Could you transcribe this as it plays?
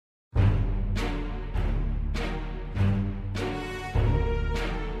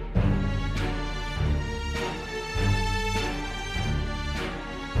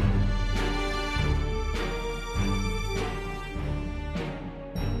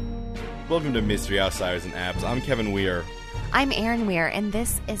Welcome to Mystery Outsiders and Abs. I'm Kevin Weir. I'm Erin Weir, and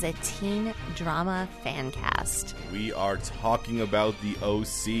this is a teen drama fan cast. We are talking about the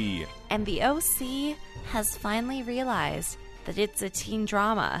OC. And the OC has finally realized that it's a teen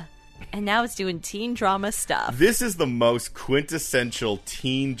drama. And now it's doing teen drama stuff. This is the most quintessential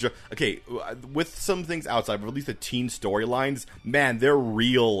teen... Okay, with some things outside, but at least the teen storylines, man, they're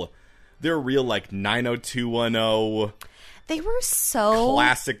real. They're real, like 90210. They were so...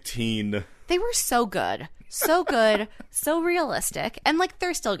 Classic teen. They were so good. So good. So realistic. And, like,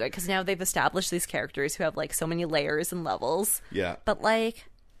 they're still good, because now they've established these characters who have, like, so many layers and levels. Yeah. But, like...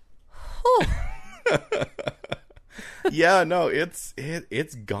 Whew. Yeah, no, it's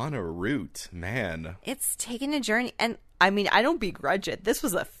gonna root, man. It's taken a journey, and I mean, I don't begrudge it. This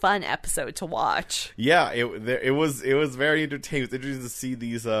was a fun episode to watch. Yeah, it was very entertaining. It's interesting to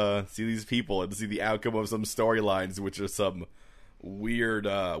see these people and to see the outcome of some storylines, which are some weird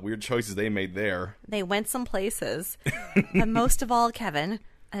choices they made there. They went some places, but most of all, Kevin,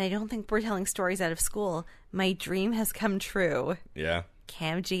 and I don't think we're telling stories out of school. My dream has come true. Yeah,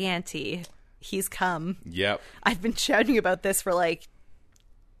 Cam Gianti. He's come. Yep. I've been shouting about this for like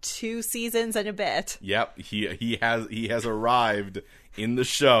 2 seasons and a bit. Yep. He has arrived in the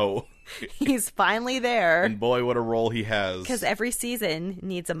show. He's finally there. And boy, what a role he has. Because every season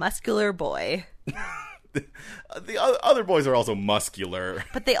needs a muscular boy. The other boys are also muscular.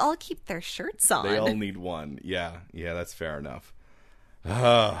 But they all keep their shirts on. They all need one. Yeah, that's fair enough.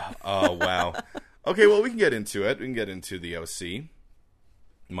 Oh, wow. Okay, well, we can get into it. We can get into the OC.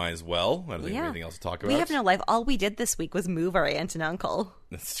 Might as well. I don't think we have anything else to talk about. We have no life. All we did this week was move our aunt and uncle.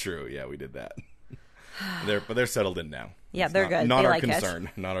 That's true. Yeah, we did that. They're settled in now. Yeah, they're good. Not they our like concern.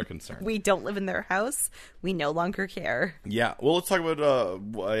 It. Not our concern. We don't live in their house. We no longer care. Yeah. Well, let's talk about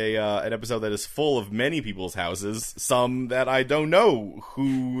an episode that is full of many people's houses. Some that I don't know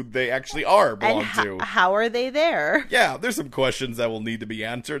who they actually belong to. How are they there? Yeah, there's some questions that will need to be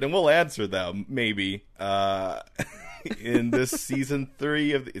answered, and we'll answer them maybe. In this season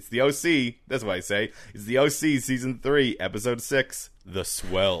 3 of it's the OC. That's what I say. It's the OC season 3, episode 6, The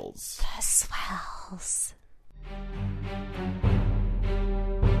Swells. The Swells.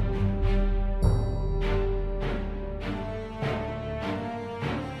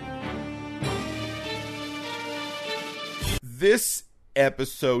 This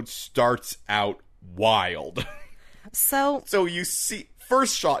episode starts out wild. So you see,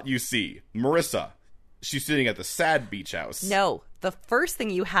 first shot you see Marissa. She's sitting at the sad beach house. No, the first thing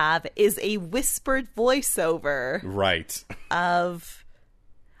you have is a whispered voiceover. Right.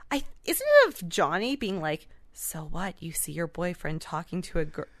 Isn't it of Johnny being like, so what? You see your boyfriend talking to a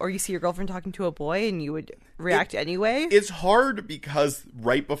girl, or you see your girlfriend talking to a boy, and you would react anyway? It's hard because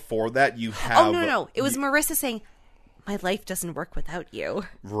right before that you have... Oh, no. It was Marissa saying, my life doesn't work without you.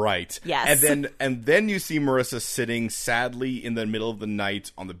 Right. Yes. And then you see Marissa sitting sadly in the middle of the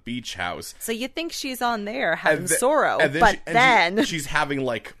night on the beach house. So you think she's on there having sorrow, she's having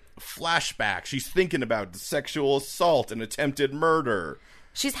like flashbacks. She's thinking about sexual assault and attempted murder.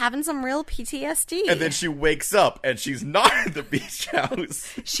 She's having some real PTSD. And then she wakes up and she's not at the beach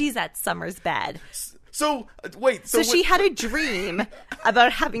house. She's at Summer's bed. So, wait. So she had a dream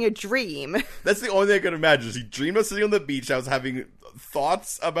about having a dream. That's the only thing I can imagine. She dreamed of sitting on the beach house having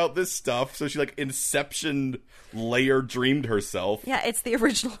thoughts about this stuff. So she, like, Inception layer dreamed herself. Yeah, it's the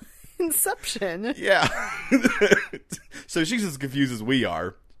original Inception. Yeah. So she's as confused as we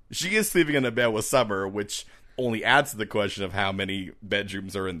are. She is sleeping in a bed with Summer, which only adds to the question of how many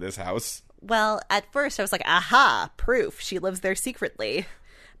bedrooms are in this house. Well, at first I was like, aha, proof. She lives there secretly.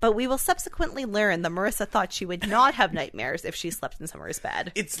 But we will subsequently learn that Marissa thought she would not have nightmares if she slept in Summer's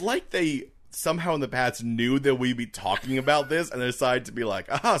bed. It's like they somehow in the past knew that we'd be talking about this and they decided to be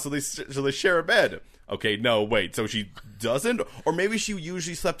like, aha, so they share a bed. Okay, no, wait, so she doesn't? Or maybe she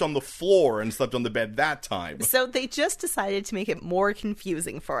usually slept on the floor and slept on the bed that time. So they just decided to make it more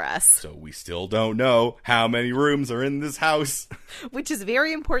confusing for us. So we still don't know how many rooms are in this house. Which is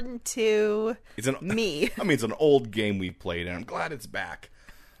very important to me. I mean, it's an old game we played and I'm glad it's back.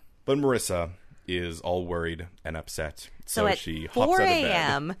 But Marissa is all worried and upset. So at she hops 4 out of bed.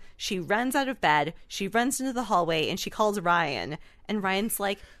 a.m., she runs out of bed, she runs into the hallway, and she calls Ryan. And Ryan's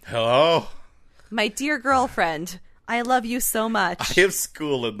like, hello? My dear girlfriend, I love you so much. I have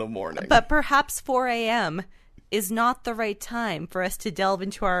school in the morning. But perhaps 4 a.m. is not the right time for us to delve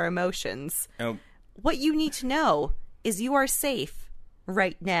into our emotions. What you need to know is you are safe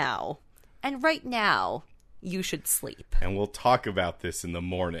right now. And right now, you should sleep. And we'll talk about this in the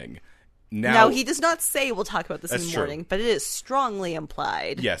morning. Now, no, he does not say we'll talk about this in the morning, true. But it is strongly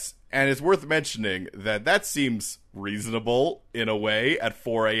implied. Yes, and it's worth mentioning that seems reasonable in a way at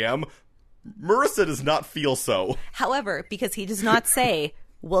 4 a.m., Marissa does not feel so. However, because he does not say,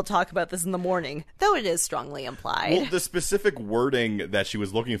 we'll talk about this in the morning, though it is strongly implied. Well, the specific wording that she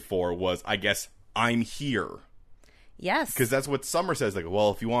was looking for was, I guess, I'm here. Yes. Because that's what Summer says. Like, well,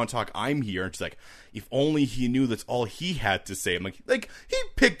 if you want to talk, I'm here. And she's like, if only he knew that's all he had to say. I'm like he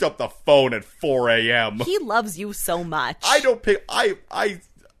picked up the phone at 4 a.m. He loves you so much. I don't pick...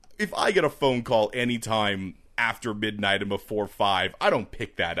 If I get a phone call anytime after midnight and before 5, I don't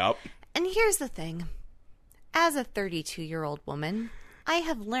pick that up. And here's the thing. As a 32-year-old woman, I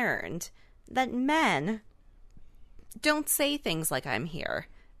have learned that men don't say things like I'm here.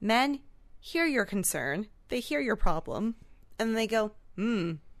 Men hear your concern, they hear your problem, and they go,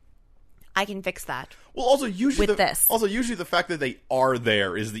 I can fix that. Well, also usually usually the fact that they are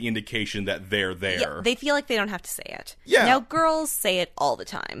there is the indication that they're there. Yeah, they feel like they don't have to say it. Yeah. Now, girls say it all the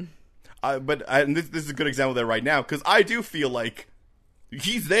time. And this is a good example of that right now, because I do feel like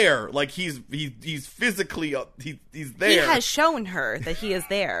he's there. Like, he's physically, he's there. He has shown her that he is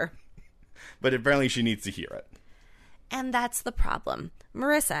there. But apparently she needs to hear it. And that's the problem.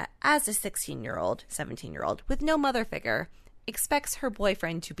 Marissa, as a 16-year-old, 17-year-old, with no mother figure, expects her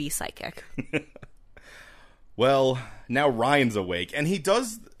boyfriend to be psychic. Well, now Ryan's awake, and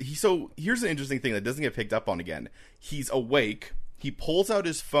so here's an interesting thing that doesn't get picked up on again. He's awake, he pulls out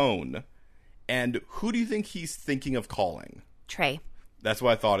his phone, and who do you think he's thinking of calling? Trey. That's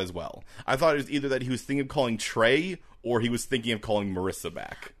what I thought as well. I thought it was either that he was thinking of calling Trey, or he was thinking of calling Marissa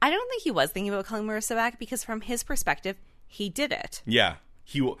back. I don't think he was thinking about calling Marissa back, because from his perspective, he did it. Yeah.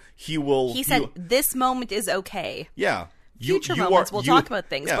 He said, this moment is okay. Yeah. Future moments, we'll talk about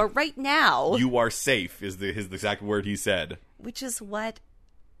things. Yeah. But right now... You are safe, is his exact word he said. Which is what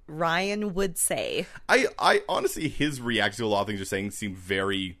Ryan would say. I honestly, his reaction to a lot of things you're saying seemed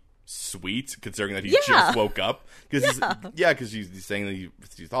very sweet, considering that he just woke up. Because he's saying that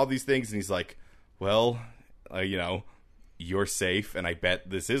he thought these things, and he's like, well, you're safe, and I bet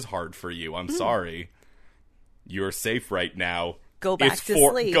this is hard for you. I'm sorry. You're safe right now. Go back to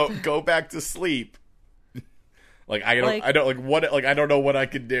sleep. Go back to sleep. I don't know what I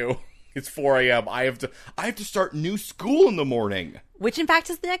could do. It's 4 a.m. I have to start new school in the morning. Which, in fact,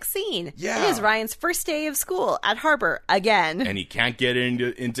 is the next scene. Yeah. It is Ryan's first day of school at Harbor again. And he can't get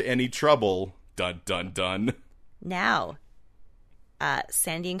into any trouble. Dun, dun, dun. Now,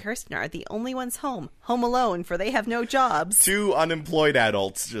 Sandy and Kirsten are the only ones home alone, for they have no jobs. 2 unemployed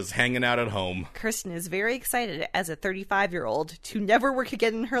adults just hanging out at home. Kirsten is very excited as a 35-year-old to never work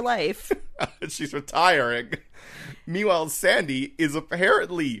again in her life. She's retiring. Meanwhile, Sandy is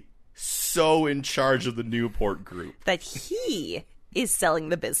apparently so in charge of the Newport Group that he is selling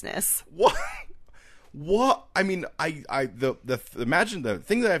the business. What? I mean, imagine the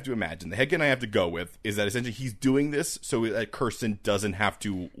thing that I have to imagine, the headcanon I have to go with, is that essentially he's doing this so that Kirsten doesn't have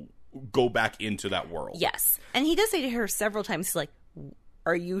to go back into that world. Yes. And he does say to her several times, he's like,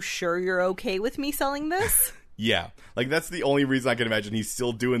 are you sure you're okay with me selling this? Yeah. That's the only reason I can imagine he's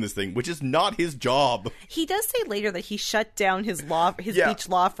still doing this thing, which is not his job. He does say later that he shut down his beach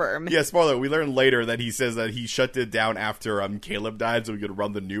law firm. Yeah, spoiler, we learn later that he says that he shut it down after Caleb died so he could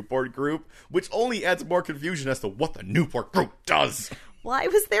run the Newport Group, which only adds more confusion as to what the Newport Group does. Why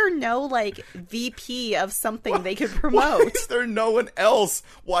was there no, VP of something they could promote? Why is there no one else?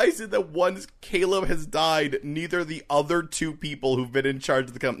 Why is it that once Caleb has died, neither the other 2 people who've been in charge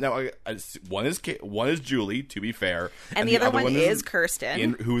of the company... Now, one is Julie, to be fair. And the other one is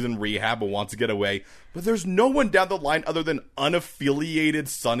Kirsten. Who's in rehab and wants to get away. But there's no one down the line other than unaffiliated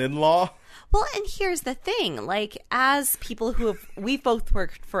son-in-law. Well, and here's the thing. As people we've both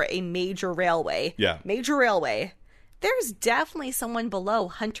worked for a major railway. Yeah. Major railway. There's definitely someone below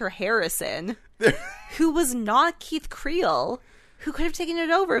Hunter Harrison who was not Keith Creel, who could have taken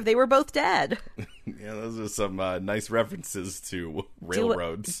it over if they were both dead. Yeah, those are some nice references to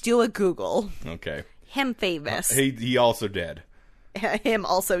railroads. Do a Google. Okay. Him famous. He also dead. Him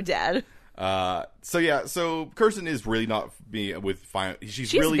also dead. So Kirsten is really not being with fine.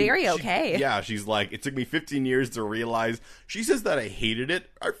 She's really very okay. She's like, it took me 15 years to realize. She says that I hated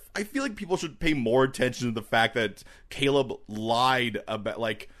it. I feel like people should pay more attention to the fact that Caleb lied about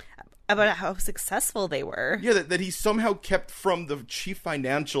how successful they were. Yeah, that he somehow kept from the chief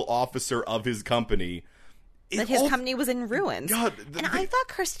financial officer of his company. That his company was in ruins. God, I thought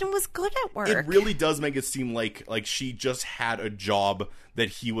Kirsten was good at work. It really does make it seem like she just had a job that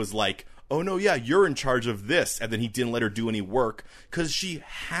he was like, oh no, yeah, you're in charge of this. And then he didn't let her do any work because she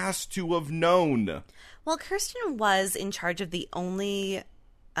has to have known. Well, Kirsten was in charge of the only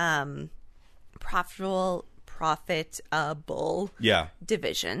profitable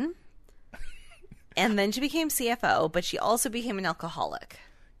division. And then she became CFO, but she also became an alcoholic.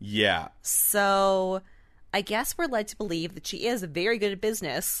 Yeah. So I guess we're led to believe that she is very good at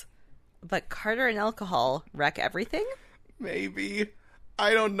business, but Carter and alcohol wreck everything? Maybe.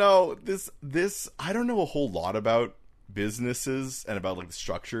 I don't know. This I don't know a whole lot about businesses and about like the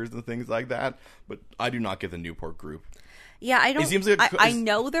structures and things like that, but I do not get the Newport Group. Yeah, I don't. It seems like I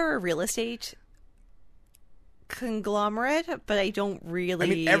know they're a real estate conglomerate, but I don't really. I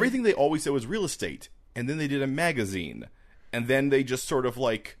mean, everything they always said was real estate, and then they did a magazine, and then they just sort of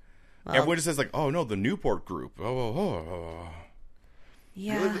like everyone just says like, "Oh no, the Newport Group." Oh.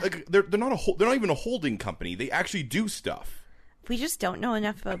 Yeah, like, they're not they're not even a holding company. They actually do stuff. We just don't know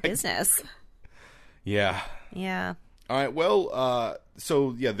enough about business. Yeah. Yeah. All right. Well,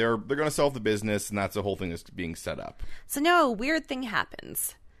 so yeah, they're going to sell the business, and that's the whole thing that's being set up. So now a weird thing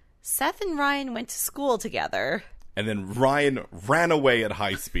happens. Seth and Ryan went to school together. And then Ryan ran away at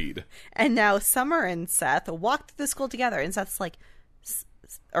high speed. And now Summer and Seth walked to the school together. And Seth's like,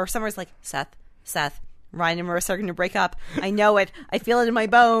 or Summer's like, Seth, Ryan and Marissa are going to break up. I know it. I feel it in my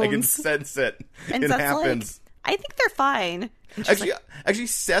bones. I can sense it. And it Seth's happens. Like, I think they're fine. Actually,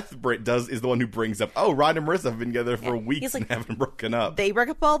 Seth is the one who brings up, oh, Ryan and Marissa have been together for weeks and haven't broken up. They break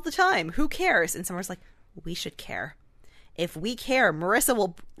up all the time. Who cares? And Summer's like, we should care. If we care, Marissa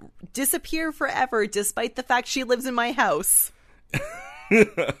will disappear forever despite the fact she lives in my house.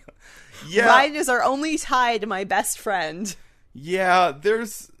 Yeah. Ryan is our only tie to my best friend. Yeah,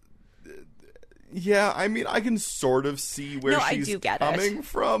 Yeah, I mean, I can sort of see where she's coming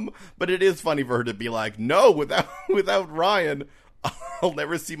from, but it is funny for her to be like, no, without Ryan, I'll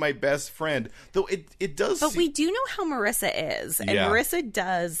never see my best friend. Though it does. But we do know how Marissa is, and Marissa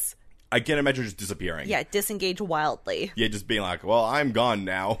does. I can't imagine her just disappearing. Yeah, disengage wildly. Yeah, just being like, well, I'm gone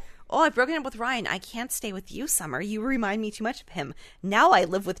now. Oh, I've broken up with Ryan. I can't stay with you, Summer. You remind me too much of him. Now I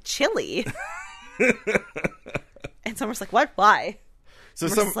live with Chili. And Summer's like, what? Why? So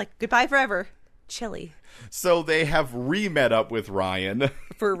Summer's like, goodbye forever. Chili. So they have re-met up with Ryan.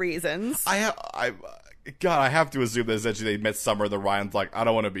 For reasons. God, I have to assume that essentially they met Summer, and then Ryan's like, I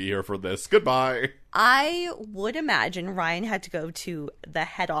don't want to be here for this. Goodbye. I would imagine Ryan had to go to the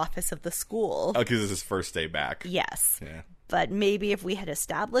head office of the school. Oh, because it's his first day back. Yes. Yeah. But maybe if we had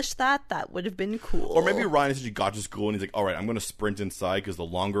established that would have been cool. Or maybe Ryan essentially got to school and he's like, all right, I'm going to sprint inside because the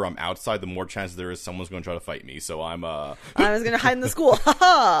longer I'm outside, the more chances there is someone's going to try to fight me. So I was going to hide in the school. Ha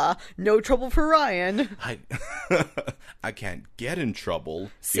ha! No trouble for Ryan. I can't get in trouble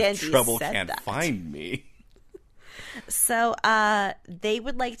Sandy if trouble can't find me. So they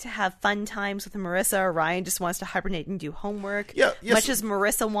would like to have fun times with Marissa. Ryan just wants to hibernate and do homework. Yeah, yes. Much as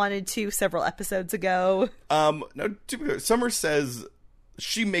Marissa wanted to several episodes ago. No, Summer says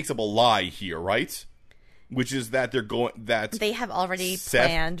she makes up a lie here, right? Which is that they have already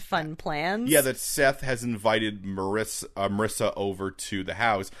planned fun plans. Yeah, that Seth has invited Marissa over to the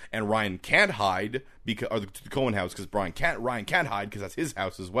house, and Ryan can't hide to the Cohen house because Ryan can't hide because that's his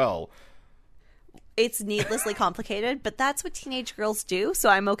house as well. It's needlessly complicated, but that's what teenage girls do, so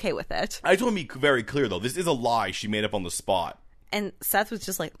I'm okay with it. I just want to be very clear, though. This is a lie she made up on the spot. And Seth was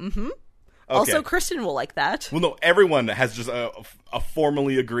just like, mm-hmm. Okay. Also, Kristen will like that. Well, no, everyone has just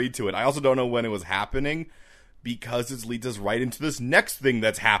formally agreed to it. I also don't know when it was happening, because it leads us right into this next thing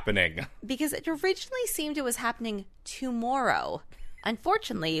that's happening. Because it originally seemed it was happening tomorrow.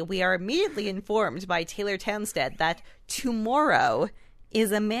 Unfortunately, we are immediately informed by Taylor Townsend that tomorrow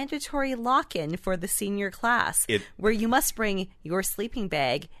is a mandatory lock-in for the senior class, where you must bring your sleeping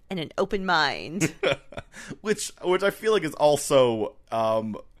bag and an open mind. which I feel like is also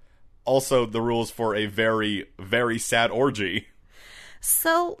the rules for a very, very sad orgy.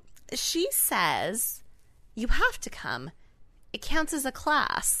 So she says, you have to come. It counts as a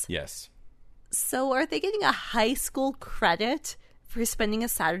class. Yes. So are they getting a high school credit for spending a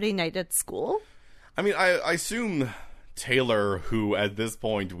Saturday night at school? I mean, I assume Taylor, who at this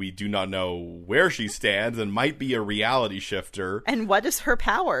point we do not know where she stands and might be a reality shifter. And what is her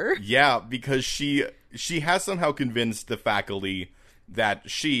power? Yeah, because she has somehow convinced the faculty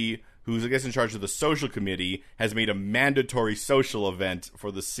that she, who's I guess in charge of the social committee, has made a mandatory social event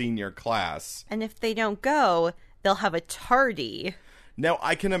for the senior class. And if they don't go, they'll have a tardy. Now,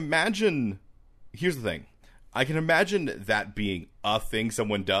 I can imagine... Here's the thing. I can imagine that being a thing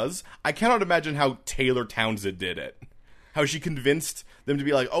someone does. I cannot imagine how Taylor Townsend did it. How she convinced them to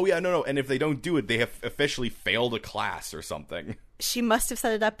be like, oh yeah, no, and if they don't do it, they have officially failed a class or something. She must have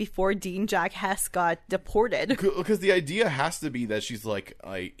set it up before Dean Jack Hess got deported. Because the idea has to be that she's like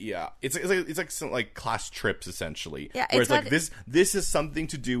yeah, it's like some like class trips essentially. Yeah, where it's like this is something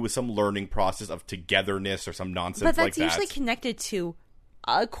to do with some learning process of togetherness or some nonsense like that. But that's usually connected to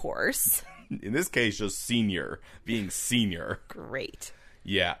a course. In this case, just being senior. Great.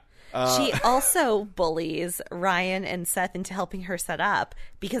 Yeah. She also bullies Ryan and Seth into helping her set up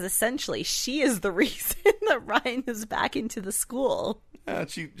because essentially she is the reason that Ryan is back into the school.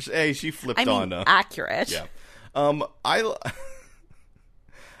 She flipped on. Accurate. Yeah.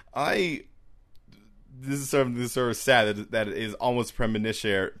 This is sort of sad that it is almost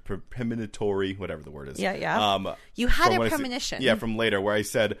premonitory, whatever the word is. Yeah. You had a premonition. From later where I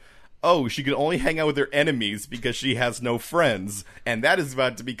said, oh, she can only hang out with her enemies because she has no friends. And that is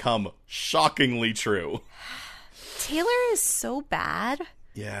about to become shockingly true. Taylor is so bad.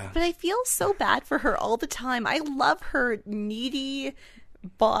 Yeah. But I feel so bad for her all the time. I love her needy,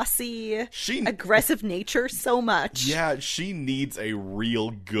 bossy, aggressive nature so much. Yeah, she needs a real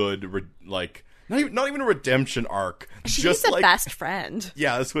good, not even a redemption arc. She needs a best friend.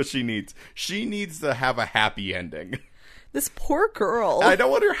 Yeah, that's what she needs. She needs to have a happy ending. This poor girl. I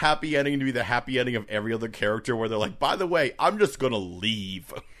don't want her happy ending to be the happy ending of every other character where they're like, by the way, I'm just going to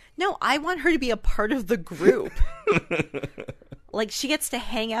leave. No, I want her to be a part of the group. She gets to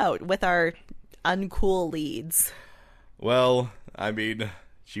hang out with our uncool leads. Well, I mean,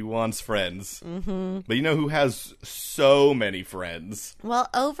 she wants friends. Mm-hmm. But you know who has so many friends? Well,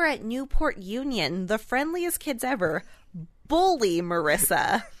 over at Newport Union, the friendliest kids ever bully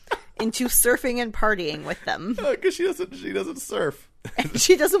Marissa into surfing and partying with them. Because she doesn't surf. And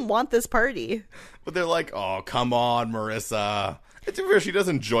she doesn't want this party. But they're like, oh, come on, Marissa. It's fair, she does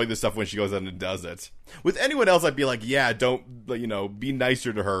enjoy this stuff when she goes out and does it. With anyone else, I'd be like, yeah, don't, be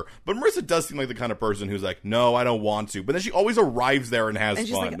nicer to her. But Marissa does seem like the kind of person who's like, no, I don't want to. But then she always arrives there and has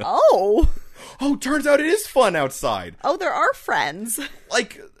she's fun. Like, oh, turns out it is fun outside. Oh, there are friends.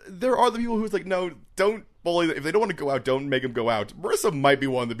 There are the people who's like, no, don't bully them. If they don't want to go out, don't make them go out. Marissa might be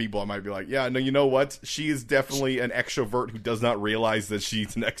one of the people I might be like, yeah, no, you know what? She is definitely an extrovert who does not realize that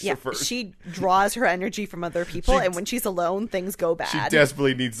she's an extrovert. Yeah, she draws her energy from other people, and when she's alone, things go bad. She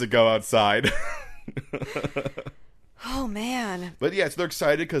desperately needs to go outside. Oh, man. But yeah, so they're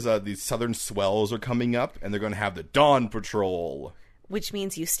excited because these Southern Swells are coming up, and they're going to have the Dawn Patrol. Which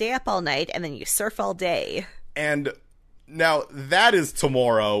means you stay up all night, and then you surf all day. And now, that is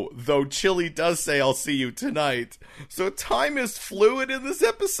tomorrow, though Chili does say, I'll see you tonight. So time is fluid in this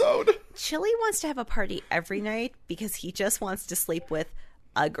episode. Chili wants to have a party every night because he just wants to sleep with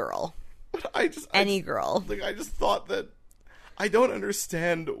a girl. But Any girl. I just thought that I don't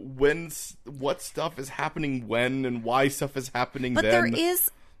understand what stuff is happening when and why stuff is happening then. But there is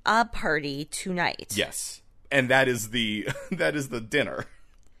a party tonight. Yes. And that is the dinner.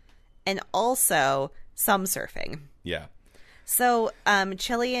 And also some surfing. Yeah. So,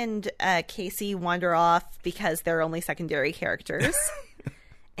 Chili and Casey wander off because they're only secondary characters.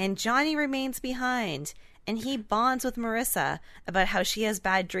 And Johnny remains behind. And he bonds with Marissa about how she has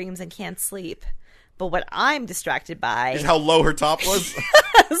bad dreams and can't sleep. But what I'm distracted by is how low her top was.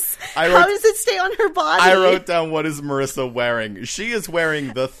 Yes. How does it stay on her body? I wrote down, what is Marissa wearing? She is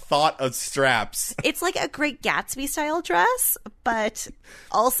wearing the thought of straps. It's like a Great Gatsby style dress, but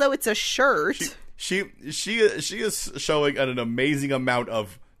also it's a shirt. She is showing an amazing amount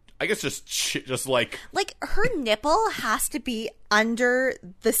of, I guess, just like her nipple has to be under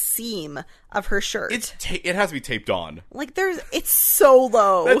the seam of her shirt. It has to be taped on. It's so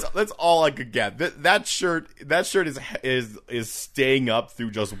low. That's all I could get. That shirt is staying up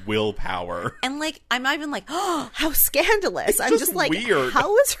through just willpower. And I'm not even oh, how scandalous. I'm just weird.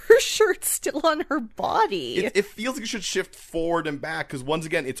 How is her shirt still on her body? It feels like it should shift forward and back because once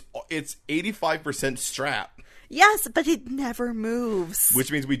again it's 85% strap. Yes, but it never moves.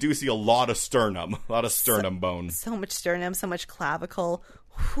 Which means we do see a lot of sternum bone. So much sternum, so much clavicle.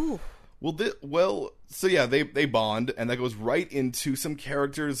 Whew. So yeah, they bond, and that goes right into some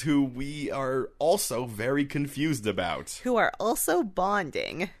characters who we are also very confused about. Who are also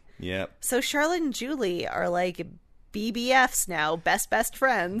bonding. Yep. So Charlotte and Julie are BBFs now, best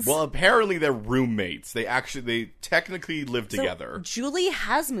friends. Well, apparently they're roommates. They technically live together. Julie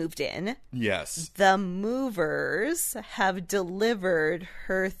has moved in. Yes. The movers have delivered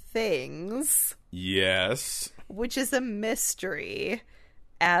her things. Yes. Which is a mystery,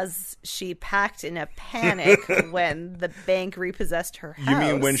 as she packed in a panic when the bank repossessed her house. You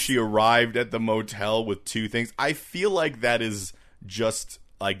mean when she arrived at the motel with two things? I feel like that is just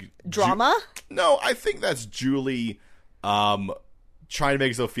drama? No, I think that's Julie trying to make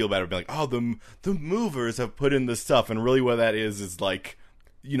herself feel better. Being like, oh, the movers have put in the stuff, and really what that is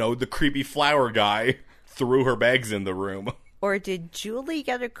the creepy flower guy threw her bags in the room. Or did Julie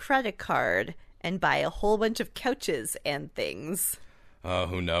get a credit card and buy a whole bunch of couches and things?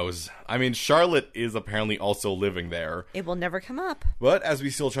 Who knows? I mean, Charlotte is apparently also living there. It will never come up. But as we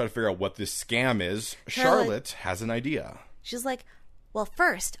still try to figure out what this scam is, Charlotte has an idea. She's like, well,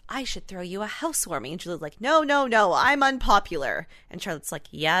 first, I should throw you a housewarming. And Julie's like, no, I'm unpopular. And Charlotte's like,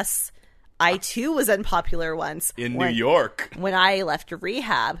 yes, I too was unpopular once. In New York. When I left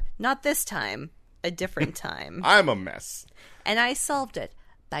rehab. Not this time. A different time. I'm a mess. And I solved it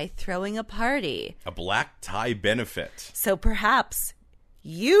by throwing a party. A black tie benefit. So perhaps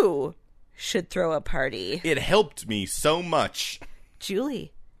you should throw a party. It helped me so much.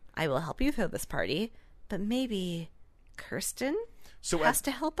 Julie, I will help you throw this party, but maybe Kirsten has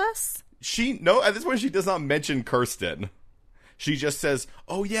to help us? At this point she does not mention Kirsten. She just says,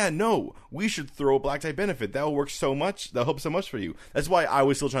 oh yeah, no, we should throw a black tie benefit. That'll work so much. That'll help so much for you. That's why I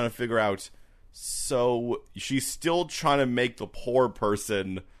was still trying to figure out. So she's still trying to make the poor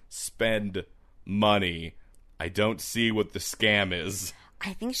person spend money. I don't see what the scam is.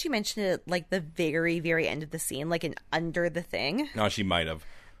 I think she mentioned it like the very, very end of the scene, like under the thing. No, she might have.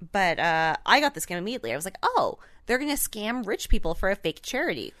 But I got the scam immediately. I was like, oh, they're going to scam rich people for a fake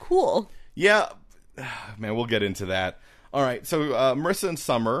charity. Cool. Yeah. Man, we'll get into that. All right. So Marissa and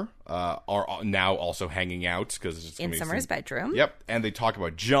Summer are now also hanging out. In Summer's bedroom. Yep. And they talk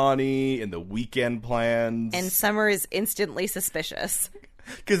about Johnny and the weekend plans. And Summer is instantly suspicious.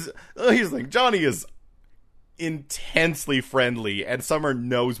 Because he's like, Johnny is intensely friendly, and Summer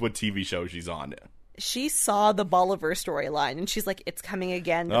knows what TV show she's on. She saw the Bolivar storyline, and she's like, it's coming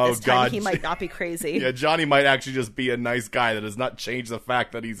again, but this time he might not be crazy. Yeah, Johnny might actually just be a nice guy that does not change the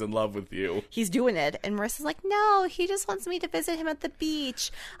fact that he's in love with you. He's doing it, and Marissa's like, no, he just wants me to visit him at the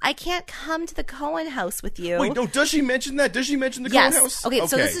beach. I can't come to the Cohen house with you. Wait, no, does she mention that? Does she mention the Cohen house? Okay,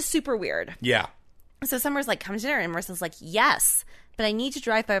 so this is super weird. Yeah. So Summer's like, come to dinner, and Marissa's like, yes, but I need to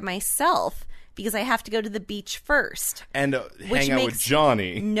drive by myself because I have to go to the beach first. And hang out with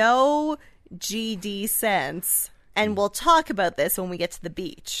Johnny. No GD sense. And we'll talk about this when we get to the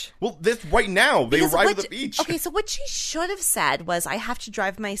beach. Well, this right now. They arrive at the beach. Okay, so what she should have said was, I have to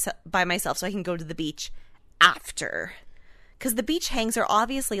drive by myself so I can go to the beach after. Because the beach hangs are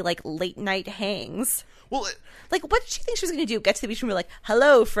obviously like late night hangs. Well, like, what did she think she was going to do? Get to the beach and be like,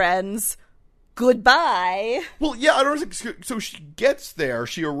 hello, friends. Goodbye. Well, yeah, I don't know. So she gets there,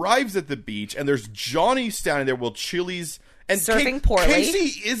 she arrives at the beach, and there's Johnny standing there while Chili's and surfing poorly.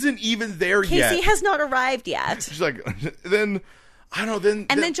 Casey isn't even there yet. Casey has not arrived yet. She's like, then I don't know.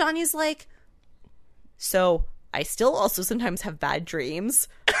 Then Johnny's like, so I still also sometimes have bad dreams,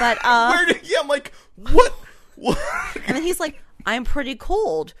 but I'm like, what? And then he's like, I'm pretty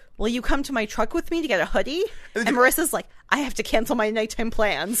cold. Will you come to my truck with me to get a hoodie? And Marissa's like, I have to cancel my nighttime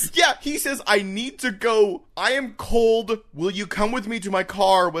plans. Yeah, he says, I need to go. I am cold. Will you come with me to my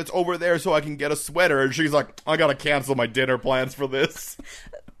car that's over there so I can get a sweater? And she's like, I gotta cancel my dinner plans for this.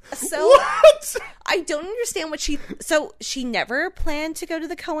 So what? I don't understand what she never planned to go to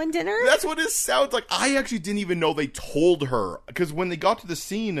the Cohen dinner? That's what it sounds like. I actually didn't even know they told her. Because when they got to the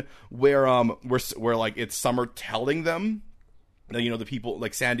scene where like it's Summer telling them, you know, the people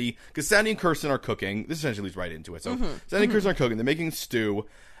like Sandy, because Sandy and Kirsten are cooking. This essentially leads right into it. So Sandy and Kirsten are cooking. They're making stew.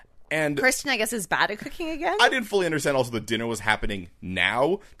 And Kirsten, I guess, is bad at cooking again? I didn't fully understand also the dinner was happening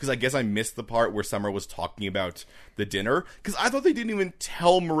now, because I guess I missed the part where Summer was talking about the dinner, because I thought they didn't even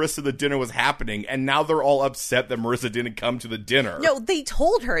tell Marissa the dinner was happening, and now they're all upset that Marissa didn't come to the dinner. No, they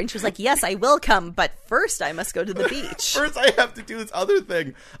told her, and she was like, yes, I will come, but first I must go to the beach. First I have to do this other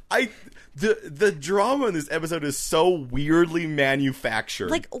thing. The drama in this episode is so weirdly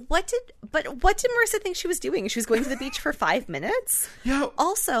manufactured. Like, what did Marissa think she was doing? She was going to the beach for 5 minutes? Yeah.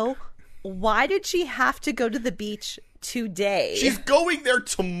 Also, why did she have to go to the beach today? She's going there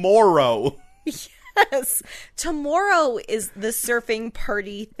tomorrow. Yes. Tomorrow is the surfing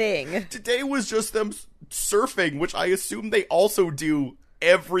party thing. Today was just them surfing, which I assume they also do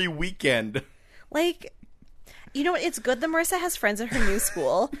every weekend. Like, you know what? It's good that Marissa has friends at her new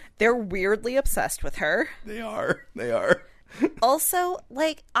school. They're weirdly obsessed with her. They are. Also,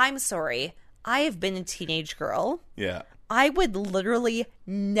 like, I'm sorry. I have been a teenage girl. Yeah. I would literally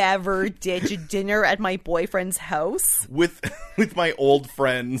never ditch dinner at my boyfriend's house. With my old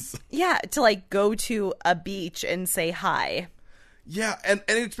friends. Yeah, to, like, go to a beach and say hi. Yeah, and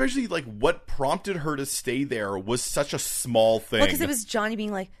especially, like, what prompted her to stay there was such a small thing. Well, because it was Johnny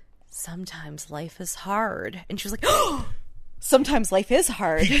being like, sometimes life is hard. And she was like, oh, sometimes life is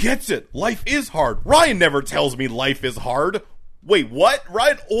hard. He gets it. Life is hard. Ryan never tells me life is hard. Wait, what?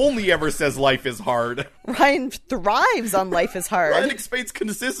 Ryan only ever says life is hard. Ryan thrives on life is hard. Ryan explains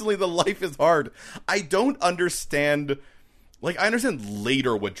consistently that life is hard. I don't understand. Like, I understand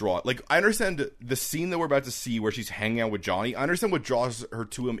later what draws. Like, I understand the scene that we're about to see where she's hanging out with Johnny. I understand what draws her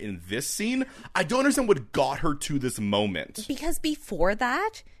to him in this scene. I don't understand what got her to this moment. Because before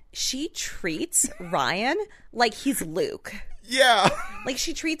that, she treats Ryan like he's Luke. Yeah. Like,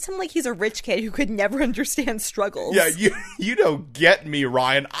 she treats him like he's a rich kid who could never understand struggles. Yeah, you don't get me,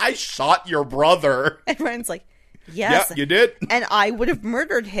 Ryan. I shot your brother. And Ryan's like, yes. Yeah, you did. And I would have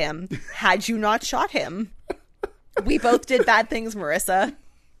murdered him had you not shot him. We both did bad things, Marissa.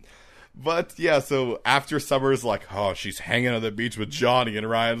 But, yeah, so after Summer's like, oh, she's hanging on the beach with Johnny, and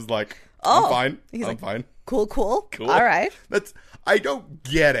Ryan's like, I'm fine. I'm fine. Cool. All right. I don't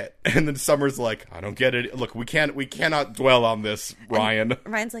get it. And then Summer's like, I don't get it. Look, we cannot dwell on this, Ryan.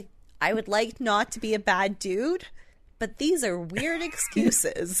 And Ryan's like, I would like not to be a bad dude, but these are weird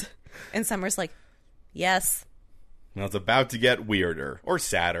excuses. And Summer's like, yes. Well, it's about to get weirder or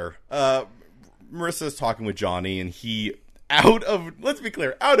sadder. Marissa's talking with Johnny, and he, let's be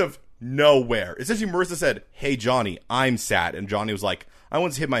clear, out of nowhere. Essentially, Marissa said, hey, Johnny, I'm sad. And Johnny was like, I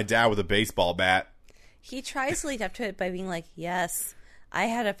once hit my dad with a baseball bat. He tries to lead up to it by being like, yes, I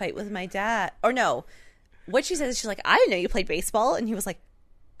had a fight with my dad. Or no, what she says is she's like, I didn't know you played baseball. And he was like,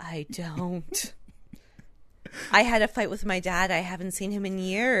 I don't. I had a fight with my dad. I haven't seen him in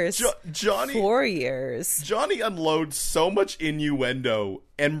years. Johnny, 4 years. Johnny unloads so much innuendo,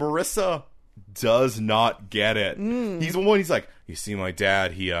 and Marissa does not get it. He's the one. He's like, you see, my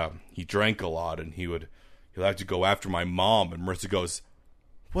dad, he drank a lot, and he'll have to go after my mom. And Marissa goes,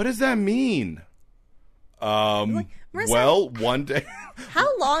 what does that mean? Marissa, well, one day.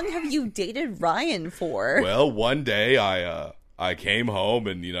 How long have you dated Ryan for? Well, one day I came home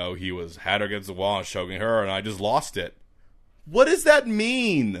and, he had her against the wall and choking her, and I just lost it. What does that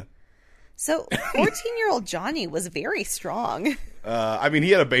mean? So, 14-year-old Johnny was very strong. He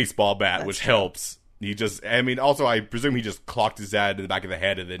had a baseball bat, which true. helps. Also, I presume he just clocked his dad in the back of the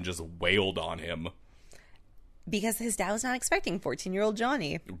head and then just wailed on him. Because his dad was not expecting 14-year-old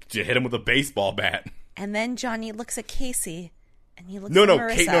Johnny To hit him with a baseball bat. And then Johnny looks at Casey, and he looks at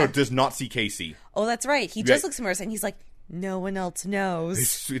Marissa. Does not see Casey. Oh, that's right. He just looks at Marissa, and he's like, no one else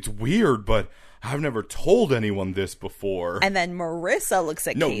knows. It's weird, but I've never told anyone this before. And then Marissa looks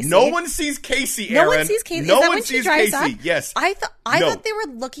at Casey. No one sees Casey, Aaron. No one sees Casey. No Is that one when she sees drives Casey. up? Yes. I thought they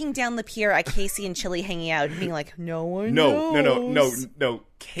were looking down the pier at Casey and Chili hanging out and being like, no one knows. No.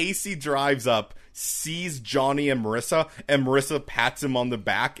 Casey drives up, sees Johnny and Marissa pats him on the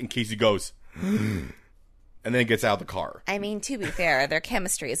back, and Casey goes, and then gets out of the car. I mean, to be fair, their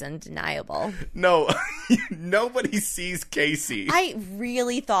chemistry is undeniable. No, nobody sees Casey. I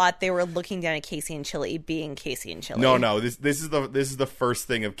really thought they were looking down at Casey and Chili being Casey and Chili. No. This is the first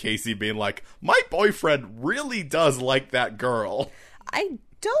thing of Casey being like, my boyfriend really does like that girl. I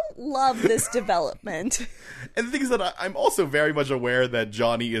don't love this development. And the thing is that I'm also very much aware that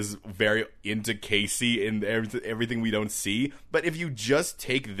Johnny is very into Casey in everything we don't see. But if you just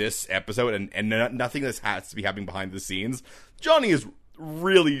take this episode and nothing that has to be happening behind the scenes, Johnny is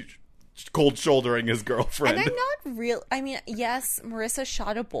really cold shouldering his girlfriend. And I'm not real. I mean, yes, Marissa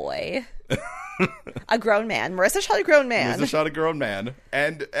shot a boy. A grown man. Marissa shot a grown man.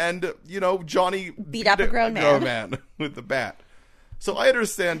 And Johnny beat up a grown man with the bat. So I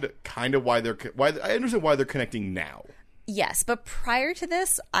understand kind of why they're connecting now. Yes, but prior to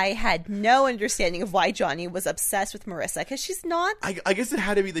this, I had no understanding of why Johnny was obsessed with Marissa, because she's not. I guess it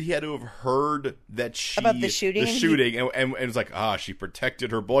had to be that he had to have heard that about the shooting, and it was like, she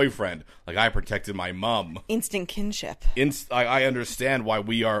protected her boyfriend, like I protected my mom. Instant kinship. I understand why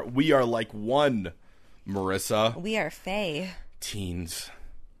we are like one, Marissa. We are fae. Teens.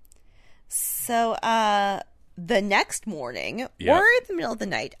 So, the next morning, or in the middle of the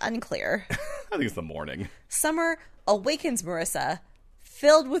night, unclear. I think it's the morning. Summer awakens Marissa,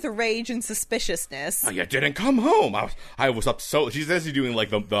 filled with rage and suspiciousness. Oh, you didn't come home. I was up so... She's actually doing like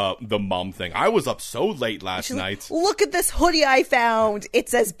the mom thing. I was up so late last night. Like, look at this hoodie I found. It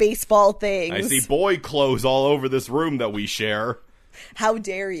says baseball things. I see boy clothes all over this room that we share. How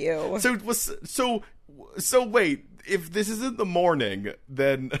dare you? So wait, if this isn't the morning,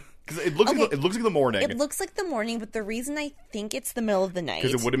 then... Because it looks like the morning. It looks like the morning, but the reason I think it's the middle of the night...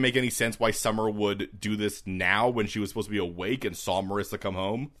 Because it wouldn't make any sense why Summer would do this now when she was supposed to be awake and saw Marissa come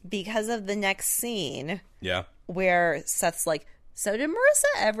home. Because of the next scene. Yeah. Where Seth's like, so did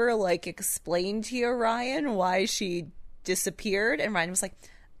Marissa ever, explain to you, Ryan, why she disappeared? And Ryan was like,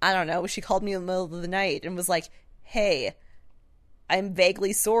 I don't know. She called me in the middle of the night and was like, hey, I'm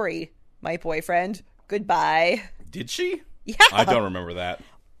vaguely sorry, my boyfriend. Goodbye. Did she? Yeah. I don't remember that.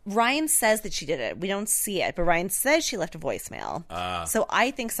 Ryan says that she did it. We don't see it, but Ryan says she left a voicemail. So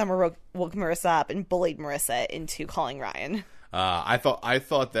I think Summer woke Marissa up and bullied Marissa into calling Ryan. I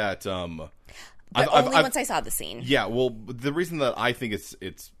thought that. Only once I saw the scene. Yeah, well, the reason that I think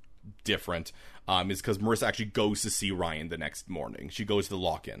it's different is because Marissa actually goes to see Ryan the next morning. She goes to the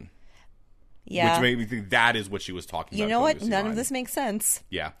lock-in. Yeah. Which made me think that is what she was talking about. You know what? None of this makes sense.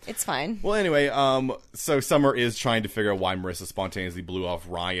 Yeah. It's fine. Well, anyway, so Summer is trying to figure out why Marissa spontaneously blew off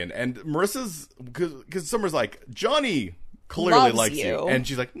Ryan. And Marissa's... Because Summer's like, Johnny clearly Loves likes you. And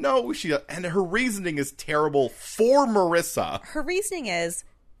she's like, no, and her reasoning is terrible for Marissa. Her reasoning is,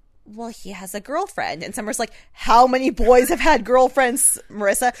 well, he has a girlfriend. And Summer's like, how many boys have had girlfriends,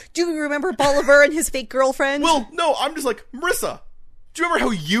 Marissa? Do you remember Bolivar and his fake girlfriend? Well, no, I'm just like, Marissa, do you remember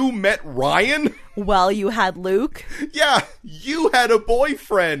how you met Ryan? Well, you had Luke. Yeah, you had a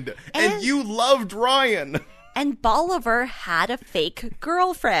boyfriend, and you loved Ryan. And Bolivar had a fake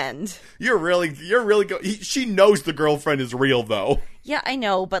girlfriend. You're really she knows the girlfriend is real, though. Yeah, I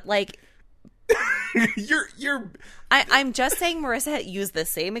know, but like... I'm just saying Marissa used the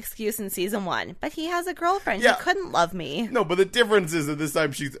same excuse in season 1, but he has a girlfriend. Yeah. He couldn't love me. No, but the difference is that this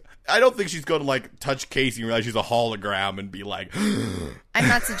time I don't think she's going to like touch Casey and realize she's a hologram and be like... I'm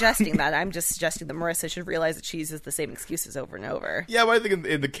not suggesting that. I'm just suggesting that Marissa should realize that she uses the same excuses over and over. Yeah, but I think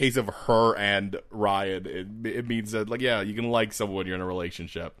in the case of her and Ryan, it means that, like, yeah, you can like someone when you're in a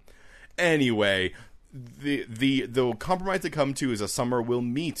relationship. Anyway, the compromise they come to is a Summer will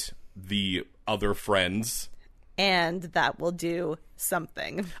meet the other friends. And that will do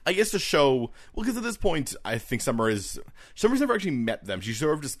something. I guess to show... Well, because at this point, I think Summer's never actually met them. She's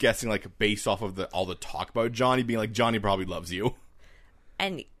sort of just guessing, like, based off of all the talk about Johnny, being like, Johnny probably loves you.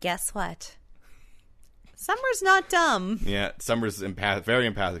 And guess what? Summer's not dumb. Yeah, Summer's very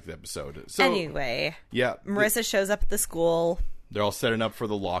empathic this episode. So, anyway. Yeah. Marissa shows up at the school. They're all setting up for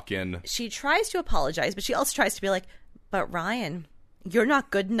the lock-in. She tries to apologize, but she also tries to be like, but Ryan, you're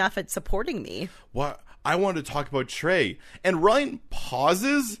not good enough at supporting me. What? I wanted to talk about Trey. And Ryan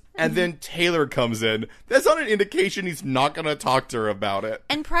pauses, and then Taylor comes in. That's not an indication he's not going to talk to her about it.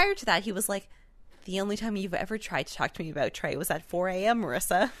 And prior to that, he was like, the only time you've ever tried to talk to me about Trey was at 4 a.m.,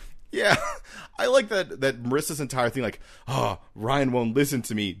 Marissa. Yeah. I like that Marissa's entire thing, like, Ryan won't listen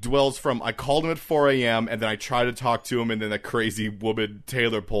to me, dwells from, I called him at 4 a.m., and then I tried to talk to him, and then that crazy woman,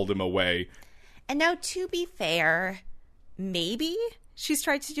 Taylor, pulled him away. And now, to be fair, maybe she's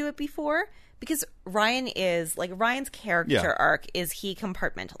tried to do it before. Because Ryan's character arc is he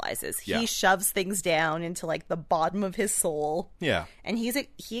compartmentalizes. He shoves things down into, like, the bottom of his soul. Yeah. And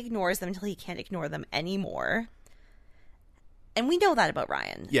he ignores them until he can't ignore them anymore. And we know that about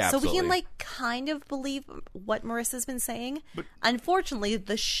Ryan. Yeah, so absolutely. we can, like, kind of believe what Marissa's been saying. But unfortunately,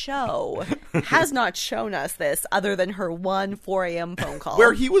 the show has not shown us this other than her one 4 a.m. phone call.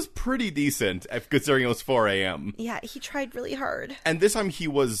 Where he was pretty decent, considering it was 4 a.m. Yeah, he tried really hard. And this time he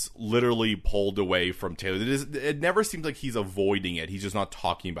was literally pulled away from Taylor. It never seems like he's avoiding it. He's just not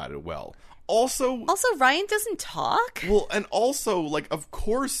talking about it well. Also, Ryan doesn't talk? Well, and also, like, of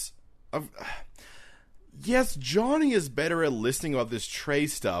course... Yes, Johnny is better at listening about this Trey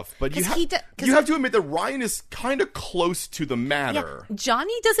stuff, but you have to admit that Ryan is kind of close to the matter. Yeah,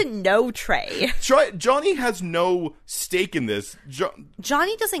 Johnny doesn't know Trey. Johnny has no stake in this.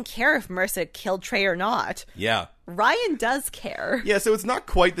 Johnny doesn't care if Marissa killed Trey or not. Yeah. Ryan does care. Yeah, so it's not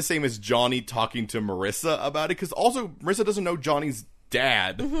quite the same as Johnny talking to Marissa about it, because also Marissa doesn't know Johnny's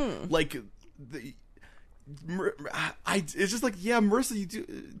dad. Mm-hmm. Like... it's just like, yeah,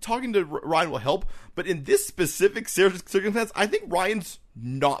 Marissa, talking to Ryan will help, but in this specific circumstance, I think Ryan's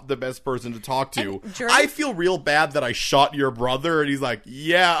not the best person to talk to. I feel real bad that I shot your brother, and he's like,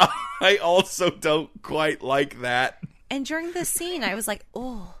 yeah, I also don't quite like that. And during this scene, I was like,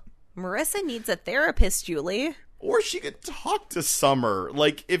 oh, Marissa needs a therapist, Julie. Or she could talk to Summer.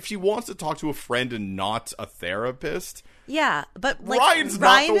 Like, if she wants to talk to a friend and not a therapist. Yeah, but like, Ryan is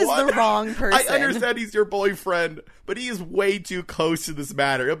the wrong person. I understand he's your boyfriend, but he is way too close to this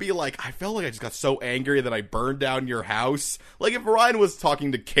matter. It'll be like, I felt like I just got so angry that I burned down your house. Like if Ryan was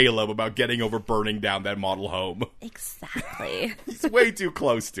talking to Caleb about getting over burning down that model home. Exactly. He's way too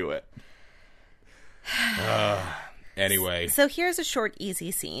close to it. Anyway. So here's a short,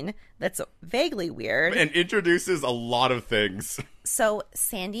 easy scene that's vaguely weird. And introduces a lot of things. So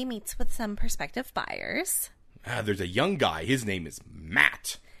Sandy meets with some prospective buyers. There's a young guy. His name is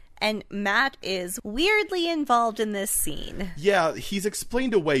Matt. And Matt is weirdly involved in this scene. Yeah, he's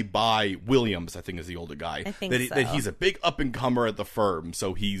explained away by Williams, I think is the older guy. I think that he's a big up-and-comer at the firm,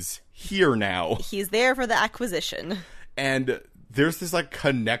 so he's here now. He's there for the acquisition. And there's this, like,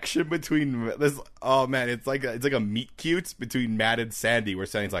 connection between this. Oh, man, it's like a meet-cute between Matt and Sandy, where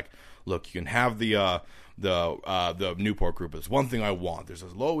Sandy's like, look, you can have the Newport Group. It's one thing I want. There's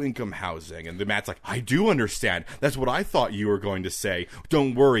this low-income housing. And the Matt's like, I do understand. That's what I thought you were going to say.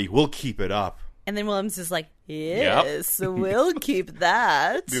 Don't worry. We'll keep it up. And then Williams is like, yes, we'll keep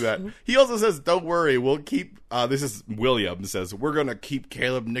that. Do that. He also says, don't worry, we'll keep, this is Williams says, we're going to keep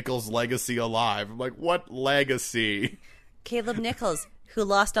Caleb Nichols' legacy alive. I'm like, what legacy? Caleb Nichols, who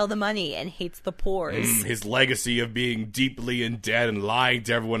lost all the money and hates the poors. His legacy of being deeply in debt and lying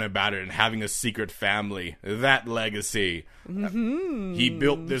to everyone about it and having a secret family. That legacy. Mm-hmm. He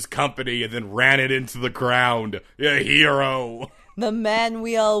built this company and then ran it into the ground. A hero. The man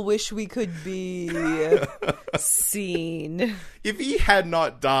we all wish we could be. Scene. If he had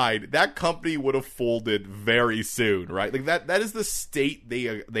not died, that company would have folded very soon, right? Like that is the state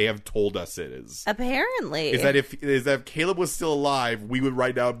they have told us it is. Apparently. Is that if Caleb was still alive, we would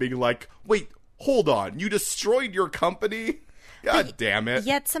right now be like, wait, hold on, you destroyed your company? God damn it.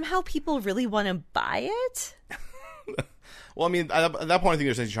 Yet somehow people really want to buy it? Well, I mean, at that point I think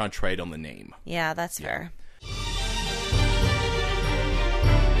they're saying trying to trade on the name. Yeah, that's fair.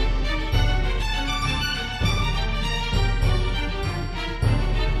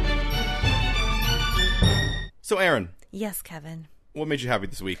 So, Aaron. Yes, Kevin. What made you happy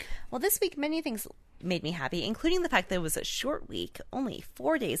this week? Well, this week, many things made me happy, including the fact that it was a short week, only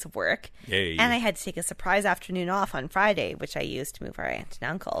 4 days of work. Yay. And I had to take a surprise afternoon off on Friday, which I used to move our aunt and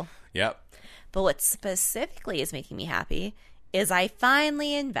uncle. Yep. But what specifically is making me happy is I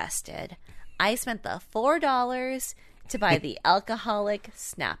finally invested. I spent the $4 to buy the alcoholic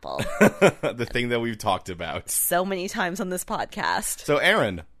Snapple. The thing that we've talked about so many times on this podcast. So,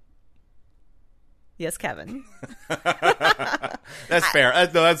 Aaron. Yes, Kevin. That's fair. No,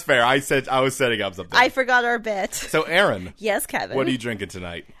 that's fair. I was setting up something. I forgot our bit. So, Aaron. Yes, Kevin. What are you drinking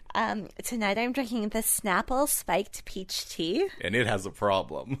tonight? Tonight I'm drinking the Snapple spiked peach tea. And it has a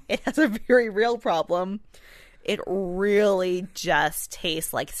problem. It has a very real problem. It really just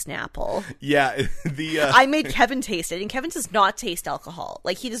tastes like Snapple. Yeah, I made Kevin taste it, and Kevin does not taste alcohol.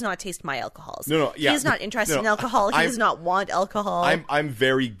 Like, he does not taste my alcohols. No, yeah. He is not interested in alcohol. He does not want alcohol. I'm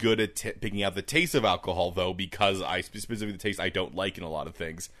very good at picking out the taste of alcohol, though, because I specifically the taste I don't like in a lot of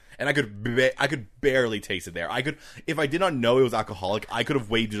things. And I could barely taste it there. If I did not know it was alcoholic, I could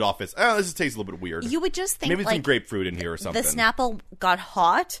have waved it off as, this just tastes a little bit weird. You would just think, maybe some grapefruit in here or something. The Snapple got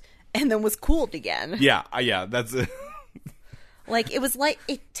hot and then was cooled again. Yeah, that's it. Like, it was like,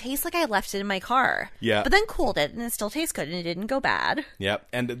 it tastes like I left it in my car. Yeah. But then cooled it, and it still tastes good, and it didn't go bad. Yep,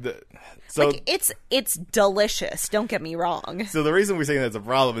 and like, it's delicious, don't get me wrong. So the reason we're saying that's a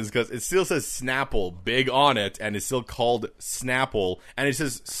problem is because it still says Snapple big on it, and it's still called Snapple, and it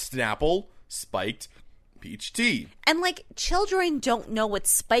says Snapple spiked peach tea. And, like, children don't know what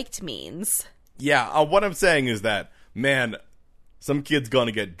spiked means. Yeah, what I'm saying is that, man, some kid's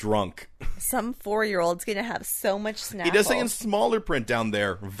gonna get drunk. Some 4-year-old's gonna have so much Snapple. It does say in smaller print down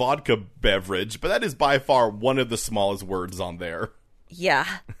there, vodka beverage, but that is by far one of the smallest words on there. Yeah.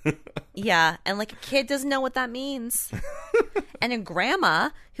 Yeah, and like a kid doesn't know what that means. And a grandma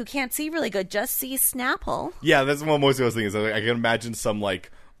who can't see really good just sees Snapple. Yeah, that's what most of those things. I can imagine some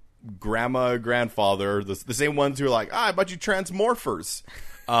like grandma, grandfather, the same ones who are like, I bought you Transmorphers.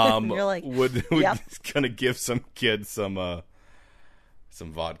 You're like, would yep. Gonna give some kids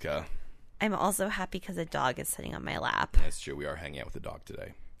some vodka. I'm also happy because a dog is sitting on my lap. That's true. We are hanging out with the dog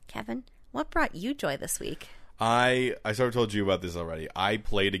today. Kevin, what brought you joy this week? I sort of told you about this already. I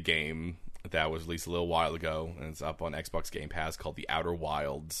played a game that was released a little while ago, and it's up on Xbox Game Pass, called The Outer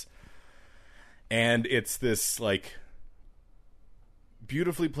Wilds. And it's this, like,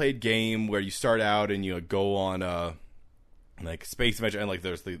 beautifully played game where you start out and you go on a like space adventure, and like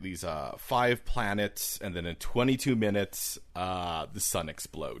there's these 5 planets, and then in 22 minutes the sun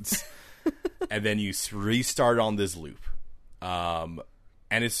explodes. And then you restart on this loop, and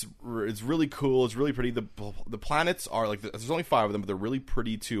it's really cool. It's really pretty. The planets are like, there's only 5 of them, but they're really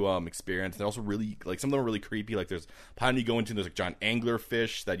pretty to experience. They're also really, like, some of them are really creepy. Like, there's a planet you go into, there's like giant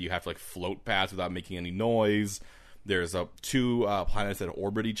anglerfish that you have to like float past without making any noise. There's 2 planets that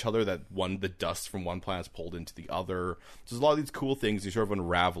orbit each other, that the dust from one planet is pulled into the other. So there's a lot of these cool things. You're sort of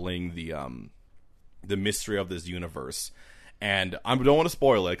unraveling the mystery of this universe. And I don't want to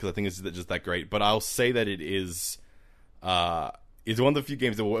spoil it because I think it's just that great. But I'll say that it is it's one of the few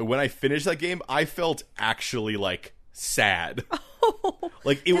games that when I finished that game, I felt actually like sad.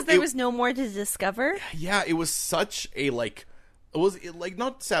 Like, because there was no more to discover. Yeah, it was such a like. It was like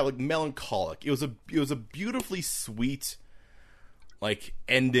not sad, like melancholic. It was a beautifully sweet, like,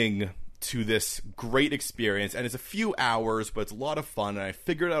 ending to this great experience, and it's a few hours, but it's a lot of fun. And I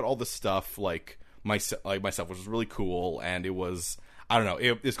figured out all the stuff like myself, which was really cool. And it was, I don't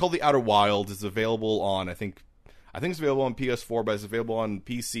know, it's called The Outer Wilds. It's available on I think it's available on PS4, but it's available on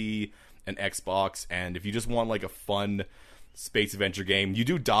PC and Xbox. And if you just want like a fun space adventure game. You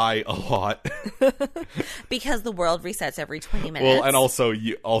do die a lot. Because the world resets every 20 minutes. Well, and also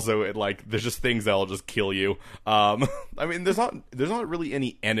there's just things that'll just kill you. I mean, there's not really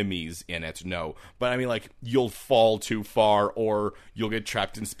any enemies in it, no. But I mean, like, you'll fall too far, or you'll get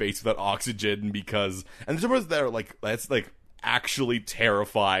trapped in space without oxygen and there's parts that are like, that's like actually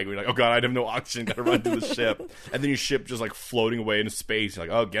terrifying. You're like, oh god, I have no oxygen, gotta run to the ship. And then your ship just like floating away into space. You're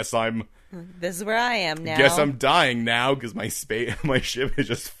like, oh, this is where I am now. Guess I'm dying now because my ship has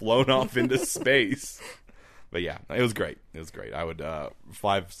just flown off into space. But yeah, it was great. I would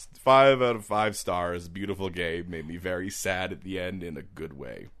 5 out of 5 stars. Beautiful game. Made me very sad at the end in a good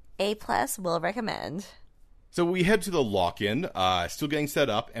way. A+ will recommend. So we head to the lock-in, still getting set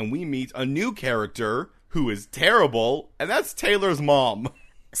up, and we meet a new character who is terrible, and that's Taylor's mom.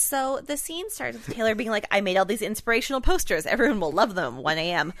 So the scene starts with Taylor being like, I made all these inspirational posters. Everyone will love them. 1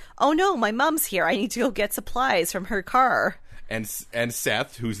 a.m. Oh no, my mom's here. I need to go get supplies from her car. And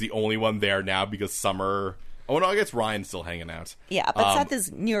Seth, who's the only one there now because Summer... Oh no, I guess Ryan's still hanging out. Yeah, but Seth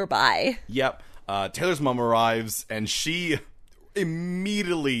is nearby. Yep. Taylor's mom arrives, and she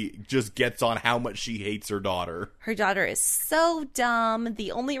immediately just gets on how much she hates her daughter. Her daughter is so dumb.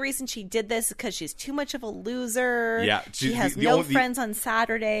 The only reason she did this is because she's too much of a loser. Yeah, she has no friends on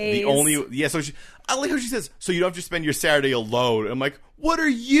Saturdays. So I like how she says, so you don't have to spend your Saturday alone. I'm like, what are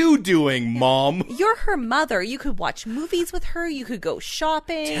you doing, Mom? You're her mother. You could watch movies with her. You could go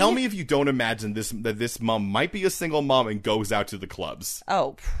shopping. Tell me if you don't imagine that this mom might be a single mom and goes out to the clubs.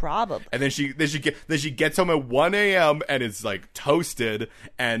 Oh, probably. And then she gets home at 1 a.m. and is like toasted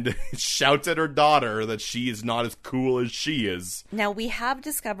and shouts at her daughter that she is not as cool as she is. Now, we have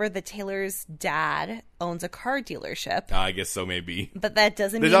discovered that Taylor's dad owns a car dealership. I guess so, maybe. But that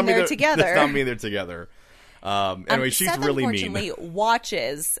doesn't mean they're together. Does not mean they're together. Anyway, she's Seth really mean. Unfortunately,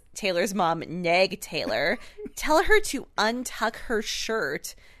 watches Taylor's mom nag Taylor, tell her to untuck her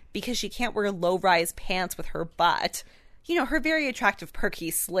shirt because she can't wear low-rise pants with her butt. You know, her very attractive, perky,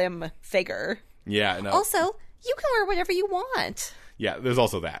 slim figure. Yeah. No. Also, you can wear whatever you want. Yeah, there's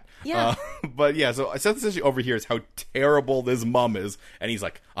also that. Yeah. But yeah, so Seth essentially overhears how terrible this mom is, and he's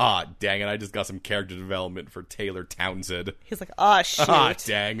like, dang it, I just got some character development for Taylor Townsend. He's like, shoot.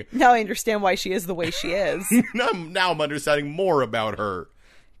 Dang. Now I understand why she is the way she is. now I'm understanding more about her.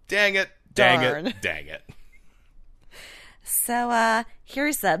 Dang it. Dang it. So,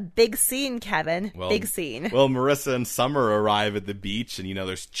 here's a big scene, Kevin. Big scene. Well, Marissa and Summer arrive at the beach, and,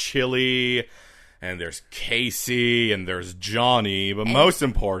 there's Chili... And there's Casey, and there's Johnny, but most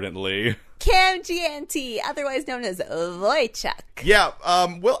importantly... Cam Gianti, otherwise known as Wojciech. Yeah,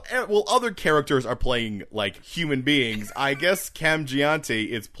 well, other characters are playing, like, human beings. I guess Cam Gianti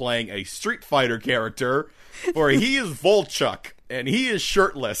is playing a Street Fighter character, for he is Volchuk, and he is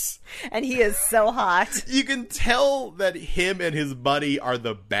shirtless. And he is so hot. You can tell that him and his buddy are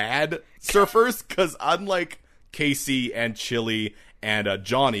the bad surfers, because unlike Casey and Chili... and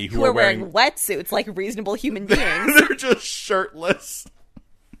Johnny, who are wearing wetsuits like reasonable human beings. They're just shirtless,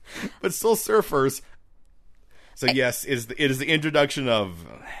 but still surfers. So yes, it is the introduction of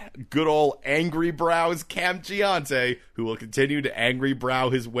good old Angry Brows Cam Gianti, who will continue to Angry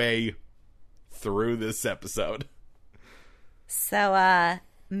Brow his way through this episode. So,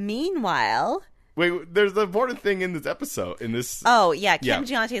 meanwhile... Wait, there's the important thing in this episode. Oh, yeah, Cam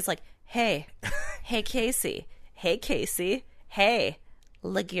Gianti is like, hey Casey, hey,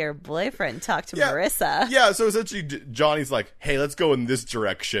 look, your boyfriend talked to Marissa. Yeah, so essentially Johnny's like, hey, let's go in this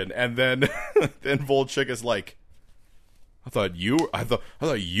direction. And then Volchik is like, I thought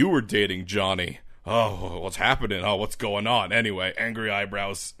you were dating Johnny. Oh, what's happening? Oh, what's going on? Anyway, angry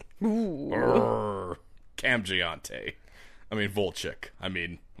eyebrows. Cam Gianti. I mean, Volchik. I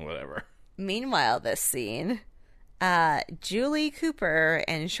mean, whatever. Meanwhile, this scene... Julie, Cooper,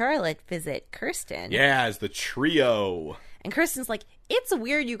 and Charlotte visit Kirsten. Yeah, as the trio. And Kirsten's like, it's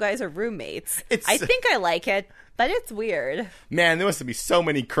weird you guys are roommates. I think I like it, but it's weird. Man, there must be so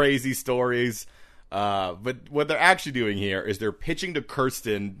many crazy stories. But what they're actually doing here is they're pitching to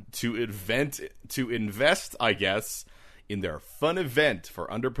Kirsten to invest, I guess, in their fun event for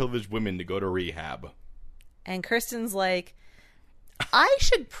underprivileged women to go to rehab. And Kirsten's like, I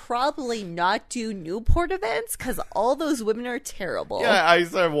should probably not do Newport events because all those women are terrible. Yeah, I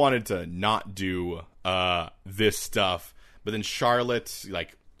sort of wanted to not do this stuff. But then Charlotte,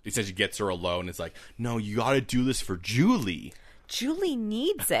 like, essentially gets her alone. It's like, no, you got to do this for Julie. Julie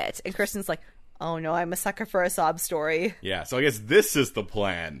needs it. And Kirsten's like, oh no, I'm a sucker for a sob story. Yeah, so I guess this is the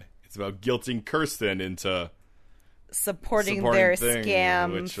plan. It's about guilting Kirsten into supporting their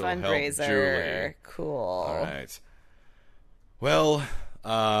scam fundraiser. Cool. All right. Well,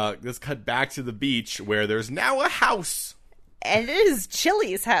 let's cut back to the beach where there's now a house And it is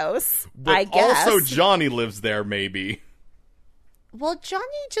Chili's house, But I guess. also Johnny lives there, maybe. Well, Johnny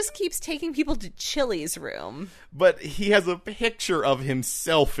just keeps taking people to Chili's room. But he has a picture of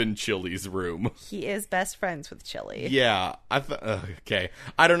himself in Chili's room. He is best friends with Chili. Yeah, okay.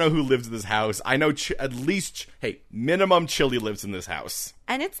 I don't know who lives in this house. I know at least, minimum Chili lives in this house.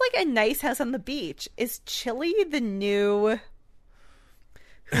 And it's like a nice house on the beach. Is Chili the new...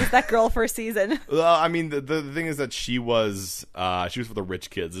 Who's that girl for a season? Well, I mean, the thing is that she was for the rich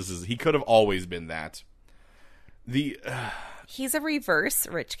kids. He could have always been that. He's a reverse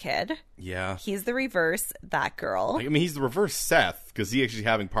rich kid. Yeah. He's the reverse that girl. I mean, he's the reverse Seth, because he's actually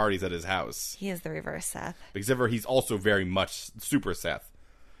having parties at his house. He is the reverse Seth. Except for he's also very much super Seth.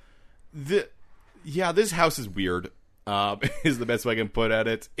 This house is weird, is the best way I can put at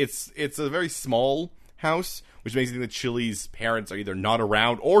it. It's a very small house, which makes me think that Chili's parents are either not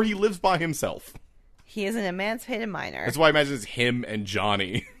around, or he lives by himself. He is an emancipated minor. That's why I imagine it's him and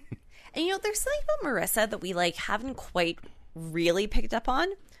Johnny. And there's something about Marissa that we haven't quite really picked up on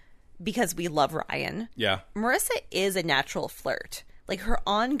because we love Ryan. Yeah. Marissa is a natural flirt. Her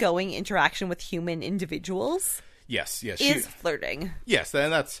ongoing interaction with human individuals is flirting. Yes,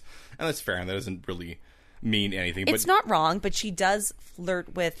 and that's fair, and that doesn't really mean anything. It's not wrong, but she does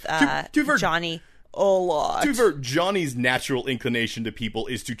flirt with Johnny a lot. Johnny's natural inclination to people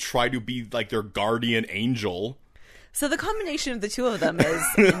is to try to be their guardian angel. So the combination of the two of them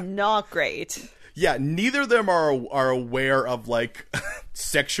is not great. Yeah, neither of them are aware of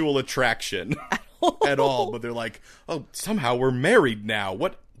sexual attraction at all, but they're oh, somehow we're married now.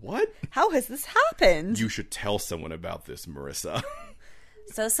 What? How has this happened? You should tell someone about this, Marissa.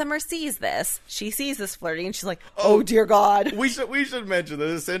 So Summer sees this. She sees this flirting, and she's like, "Oh dear God!" We should mention that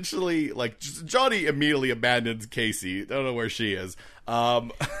essentially, Johnny immediately abandons Casey. I don't know where she is.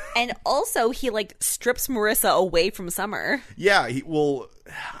 And also, he strips Marissa away from Summer. Yeah,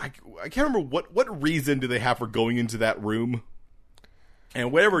 I can't remember what reason do they have for going into that room.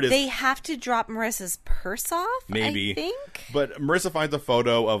 And whatever it is, they have to drop Marissa's purse off, maybe. I think. But Marissa finds a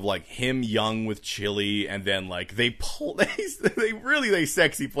photo of him young with Chili, and then they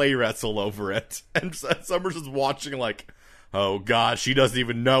sexy play wrestle over it. And Summer's just watching oh god, she doesn't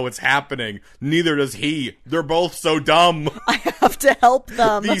even know what's happening. Neither does he. They're both so dumb. I have to help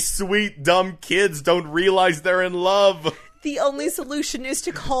them. These sweet dumb kids don't realize they're in love. The only solution is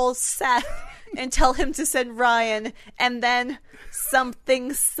to call Seth and tell him to send Ryan, and then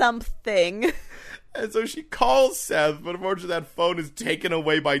something. And so she calls Seth, but unfortunately that phone is taken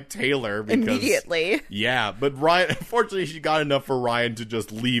away by Taylor. Immediately. Yeah, but unfortunately she got enough for Ryan to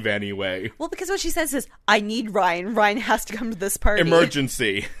just leave anyway. Well, because what she says is, I need Ryan. Ryan has to come to this party.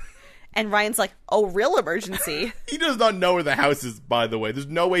 Emergency. And Ryan's like, oh, real emergency. He does not know where the house is, by the way. There's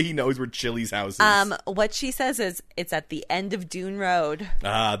no way he knows where Chili's house is. What she says is, it's at the end of Dune Road.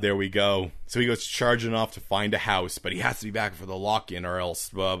 Ah, there we go. So he goes charging off to find a house, but he has to be back for the lock-in or else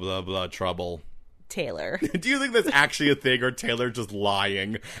blah, blah, blah, trouble. Taylor. Do you think that's actually a thing, or Taylor just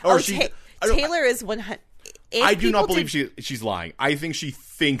lying? Or Taylor is 100. I do not believe she's lying. I think she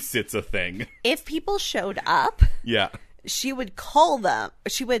thinks it's a thing. If people showed up, yeah, she would call them.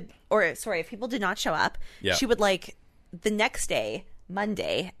 If people did not show up, she would the next day,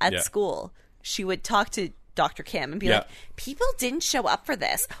 Monday at school, she would talk to Dr. Kim and be like, people didn't show up for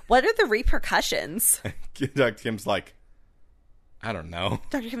this. What are the repercussions? Dr. Kim's like, I don't know.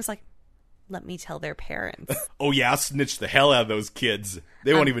 Dr. Kim's like, let me tell their parents. Oh yeah, I'll snitch the hell out of those kids.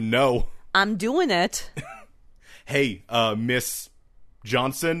 They won't even know. I'm doing it. Hey, Miss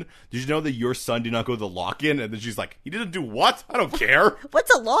Johnson, did you know that your son did not go to the lock-in? And then she's like, he didn't do what? I don't care.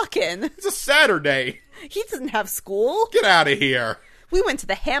 What's a lock-in? It's a Saturday. He doesn't have school. Get out of here. We went to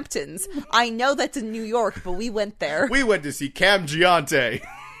the Hamptons. I know that's in New York, but we went there. We went to see Cam Giante.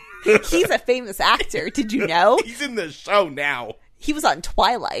 He's a famous actor. Did you know? He's in the show now. He was on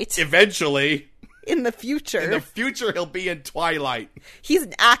Twilight. Eventually. In the future. In the future, he'll be in Twilight. He's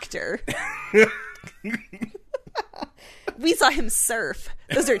an actor. We saw him surf.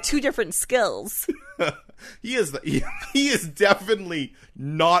 Those are two different skills. He is definitely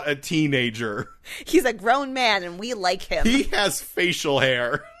not a teenager. He's a grown man, and we like him. He has facial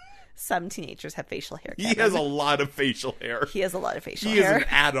hair. Some teenagers have facial hair. He has a lot of facial hair. He has a lot of facial hair. He is an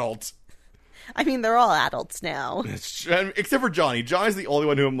adult. I mean, they're all adults now. Except for Johnny. Johnny's the only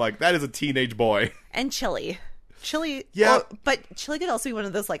one who I'm like, that is a teenage boy. And Chili. Yeah. But Chili could also be one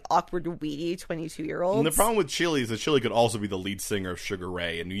of those, awkward, weedy 22-year-olds. And the problem with Chili is that Chili could also be the lead singer of Sugar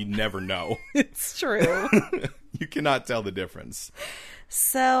Ray, and you never know. It's true. You cannot tell the difference.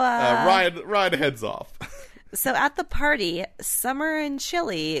 So, Ryan heads off. So at the party, Summer and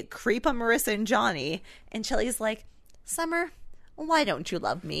Chili creep on Marissa and Johnny, and Chili's like, Summer, why don't you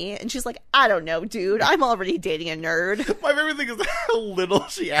love me? And she's like, I don't know, dude. I'm already dating a nerd. My favorite thing is how little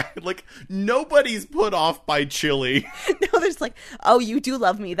she acted. Like, nobody's put off by Chili. No, there's like, oh, you do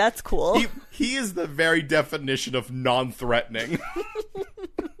love me. That's cool. He is the very definition of non-threatening.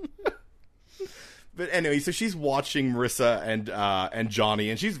 But anyway, so she's watching Marissa and Johnny,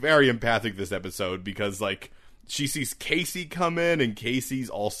 and she's very empathic this episode because, like, she sees Casey come in, and Casey's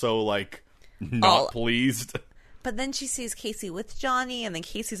also, like, not pleased. But then she sees Casey with Johnny, and then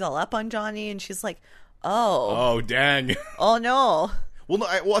Casey's all up on Johnny, and she's like, oh. Oh, dang. Oh, no. Well, no,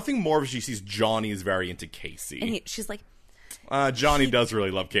 I think more of she sees Johnny is very into Casey. And she's like... Johnny does really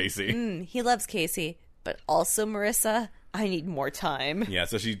love Casey. He loves Casey, but also Marissa, I need more time. Yeah,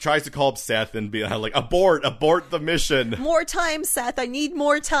 so she tries to call up Seth and be like, abort the mission. More time, Seth, I need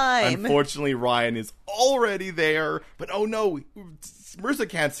more time. Unfortunately, Ryan is already there, but oh no, Marissa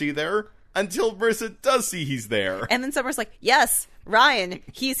can't see there. Until Marissa does see he's there. And then Summer's like, yes, Ryan,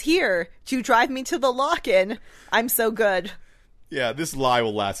 he's here to drive me to the lock-in. I'm so good. Yeah, this lie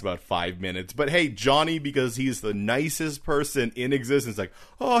will last about 5 minutes. But hey, Johnny, because he's the nicest person in existence, like,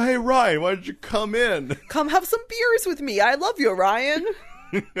 oh, hey, Ryan, why don't you come in? Come have some beers with me. I love you, Ryan.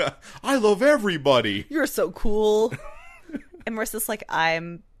 I love everybody. You're so cool. And Marissa's like,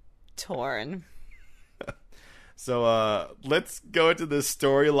 I'm torn. So let's go into this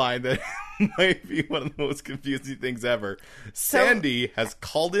storyline that might be one of the most confusing things ever. Sandy has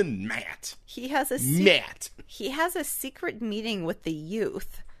called in Matt. He has a secret meeting with the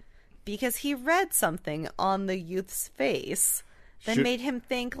youth because he read something on the youth's face that made him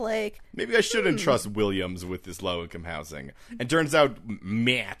think like, maybe I shouldn't trust Williams with this low-income housing. And turns out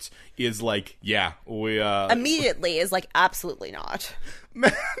Matt is like, yeah, we immediately is like, absolutely not.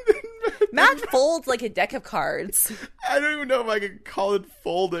 Matt folds like a deck of cards. I don't even know if I can call it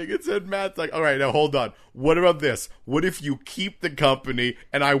folding. It said Matt's like, all right, now hold on. What about this? What if you keep the company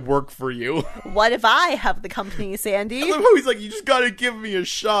and I work for you? What if I have the company, Sandy? I love how he's like, you just gotta give me a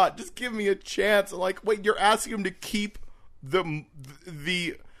shot. Just give me a chance. I'm like, wait, you're asking him to keep the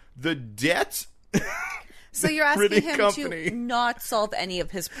debt? So you're asking him to not solve any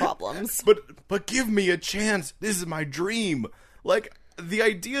of his problems. But give me a chance. This is my dream. Like, the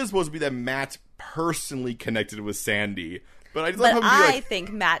idea is supposed to be that Matt personally connected with Sandy. But I just love how I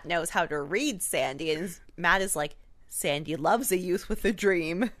think Matt knows how to read Sandy, and Matt is like, Sandy loves a youth with a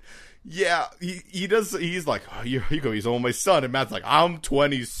dream. Yeah, he does. He's like, oh, you go. He's almost my son, and Matt's like, I'm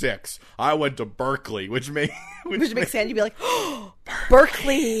 26. I went to Berkeley, which makes Sandy be like, oh,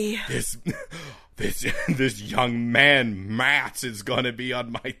 Berkeley. This young man, Matt, is gonna be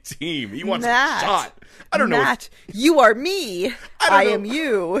on my team. He wants Matt, a shot. I don't know. Matt, you are me. I am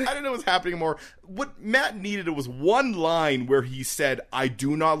you. I don't know what's happening more. What Matt needed was one line where he said, I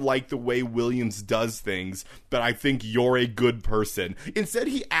do not like the way Williams does things, but I think you're a good person. Instead,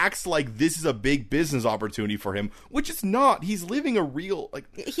 he acts like this is a big business opportunity for him, which it's not. He's living a real, like...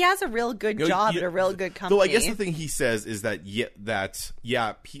 He has a real good job at a real good company. Though I guess the thing he says is that,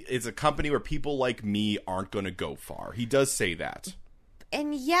 it's a company where people like me aren't going to go far. He does say that.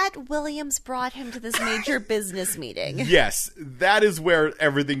 And yet, Williams brought him to this major business meeting. Yes, that is where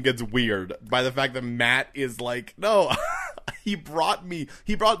everything gets weird. By the fact that Matt is like, no, he brought me,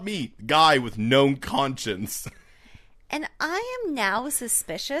 guy with known conscience. And I am now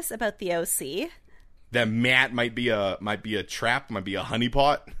suspicious about the OC. That Matt might be a trap, might be a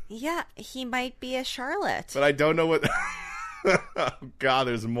honeypot. Yeah, he might be a Charlotte. But I don't know what. Oh, God,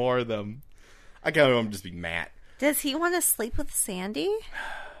 there's more of them. I can't want him to just be Matt. Does he want to sleep with Sandy?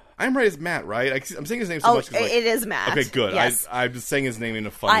 I'm right as Matt, right? I'm saying his name so much. It is Matt. Okay, good. Yes. I'm just saying his name in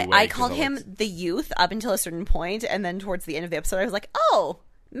a funny way. I called him the youth up until a certain point, and then towards the end of the episode, I was like, oh,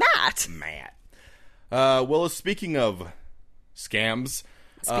 Matt. Well, speaking of scams...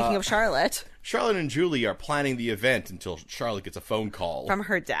 Speaking of Charlotte... Charlotte and Julie are planning the event until Charlotte gets a phone call. From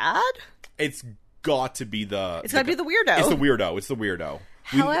her dad? It's got to be the... It's got to be the weirdo. It's the weirdo.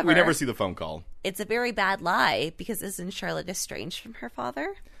 However, we never see the phone call. It's a very bad lie, because isn't Charlotte estranged from her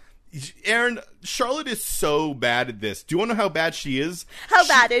father? Aaron, Charlotte is so bad at this. Do you want to know how bad she is? How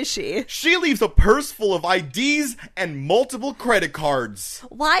bad is she? She leaves a purse full of IDs and multiple credit cards.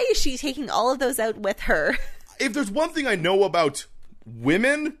 Why is she taking all of those out with her? If there's one thing I know about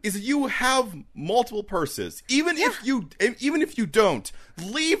women is you have multiple purses. Even if you don't,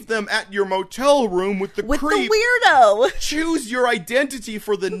 leave them at your motel room with the creep. The weirdo. Choose your identity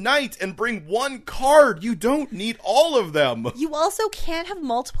for the night and bring one card. You don't need all of them. You also can't have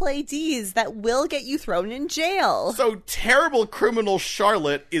multiple IDs. That will get you thrown in jail. So terrible criminal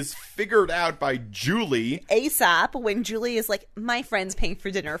Charlotte is figured out by Julie. ASAP, when Julie is like, my friend's paying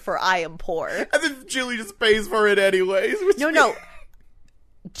for dinner for I am poor. And then Julie just pays for it anyways. No.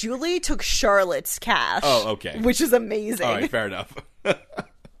 Julie took Charlotte's cash. Oh, okay. Which is amazing. All right, fair enough.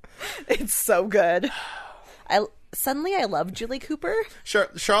 It's so good. Suddenly I love Julie Cooper.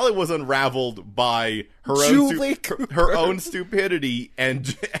 Charlotte was unraveled by her own stupidity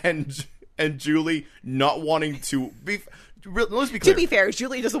and Julie not wanting to be. Let's be clear. To be fair,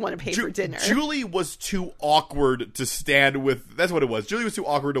 Julie doesn't want to pay for dinner. Julie was too awkward to stand with. That's what it was. Julie was too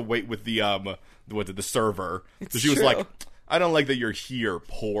awkward to wait with the server. So she was like, I don't like that you're here,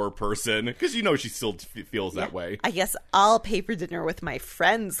 poor person. Because she still feels that way. I guess I'll pay for dinner with my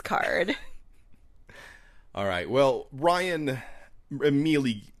friend's card. All right. Well, Ryan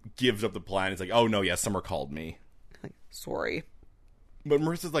immediately gives up the plan. He's like, oh, no, yeah, Summer called me. Sorry. But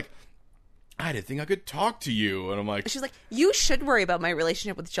Marissa's like, I didn't think I could talk to you. And I'm like... She's like, you should worry about my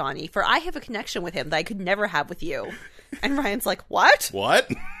relationship with Johnny, for I have a connection with him that I could never have with you. And Ryan's like, what? What?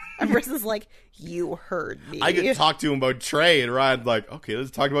 And Marissa's like, you heard me. I could talk to him about Trey, and Ryan's like, okay, let's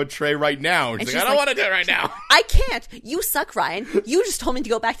talk about Trey right now. And she's like, I don't want to do it right now. I can't. You suck, Ryan. You just told me to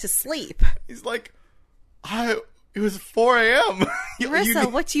go back to sleep. He's like, it was 4 a.m.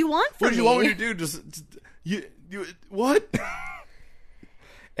 Marissa, what do you want from me? What do you want me to do? Just you what?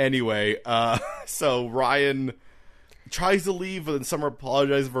 Anyway, so Ryan tries to leave, and then Summer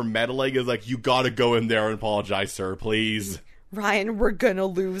apologizes for meddling. Is like, you gotta go in there and apologize, sir, please. Ryan, we're gonna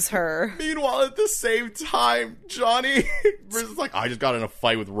lose her. Meanwhile, at the same time, Johnny is like, I just got in a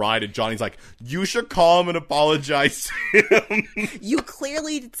fight with Ryan, and Johnny's like, you should call him and apologize to him. You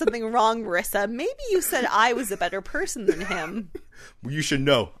clearly did something wrong, Marissa. Maybe you said I was a better person than him. You should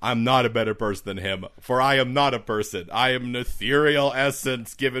know, I'm not a better person than him, for I am not a person. I am an ethereal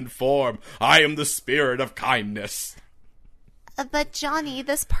essence given form. I am the spirit of kindness. But Johnny,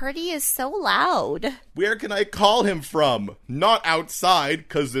 this party is so loud. Where can I call him from? Not outside,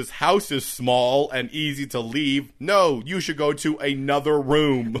 because this house is small and easy to leave. No, you should go to another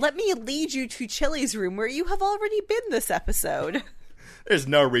room. Let me lead you to Chili's room, where you have already been this episode. There's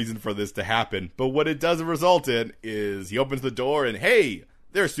no reason for this to happen, but what it does result in is he opens the door and, hey,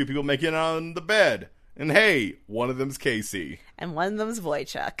 there's two people making out on the bed. And hey, one of them's Casey. And one of them's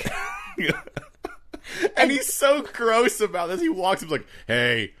Wojciech. And he's so gross about this. He walks up like,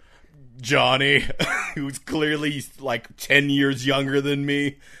 hey, Johnny, who's clearly like 10 years younger than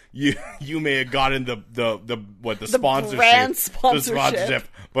me, you may have gotten the sponsorship. Brand sponsorship. The sponsorship,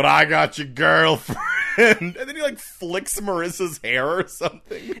 but I got your girlfriend. And then he like flicks Marissa's hair or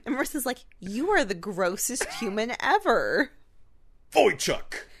something. And Marissa's like, you are the grossest human ever.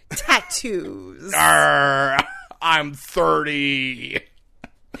 Wojciech. Tattoos. I'm 30.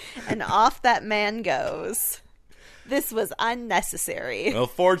 And off that man goes. This was unnecessary. Well,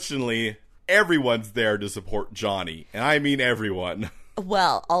 fortunately, everyone's there to support Johnny. And I mean everyone.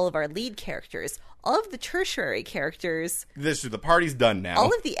 Well, all of our lead characters, all of the tertiary characters. The party's done now.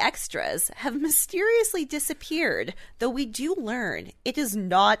 All of the extras have mysteriously disappeared, though we do learn it is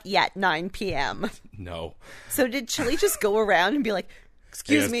not yet 9 p.m. No. So did Chili just go around and be like,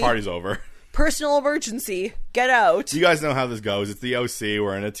 excuse me, party's over. Personal emergency. Get out. You guys know how this goes. It's the OC.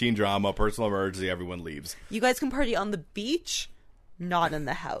 We're in a teen drama. Personal emergency. Everyone leaves. You guys can party on the beach, not in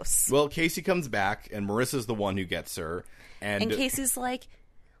the house. Well, Casey comes back, and Marissa's the one who gets her. And Casey's like,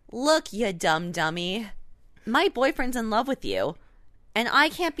 look, you dumb dummy. My boyfriend's in love with you, and I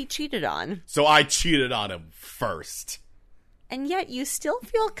can't be cheated on. So I cheated on him first. And yet you still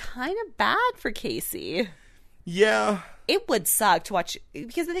feel kind of bad for Casey. Yeah. It would suck to watch,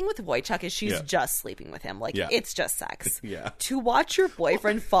 because the thing with Wojciech is she's just sleeping with him. Like, it's just sex. Yeah. To watch your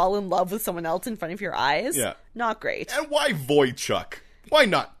boyfriend fall in love with someone else in front of your eyes, not great. And why Wojciech? Why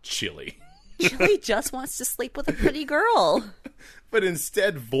not Chili? Chili just wants to sleep with a pretty girl. But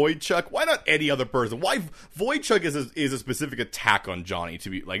instead, Wojciech, why not any other person? Why Wojciech is a specific attack on Johnny to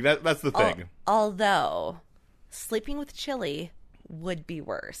be like that? That's the thing. Although sleeping with Chili would be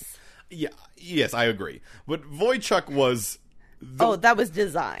worse. Yeah. Yes, I agree. But Wojciech was. That was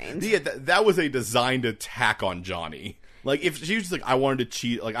designed. Yeah, that was a designed attack on Johnny. Like, if she was just like, I wanted to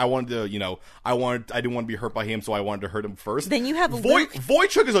cheat, like, I wanted to, I didn't want to be hurt by him, so I wanted to hurt him first. Then you have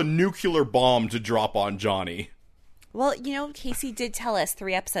Wojciech is a nuclear bomb to drop on Johnny. Well, Casey did tell us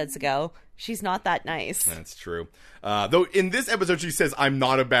 3 episodes ago she's not that nice. That's true. Though in this episode she says, I'm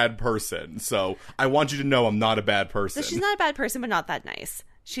not a bad person. So I want you to know I'm not a bad person. So she's not a bad person, but not that nice.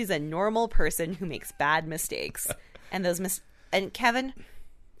 She's a normal person who makes bad mistakes. And and Kevin,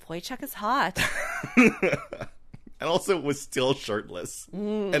 Wojciech is hot. And also was still shirtless.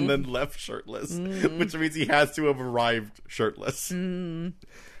 And then left shirtless. Which means he has to have arrived shirtless. He's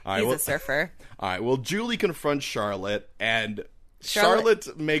a surfer. All right, well, Julie confronts Charlotte, and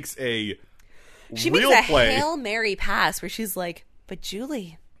Charlotte makes a She real makes a play. Hail Mary pass where she's like, but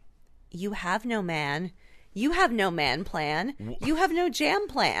Julie, you have no man. You have no man plan. You have no jam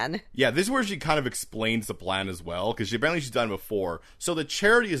plan. Yeah, this is where she kind of explains the plan as well, because apparently she's done it before. So the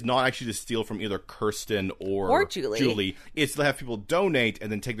charity is not actually to steal from either Kirsten or Julie. It's to have people donate and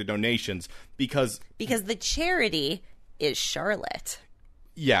then take the donations, because the charity is Charlotte.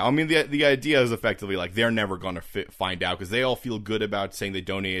 Yeah, I mean, the idea is effectively like they're never going to find out because they all feel good about saying they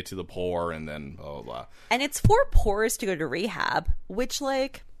donate it to the poor and then blah, blah, blah. And it's for poors to go to rehab, which,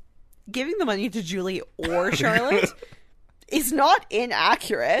 like, giving the money to Julie or Charlotte is not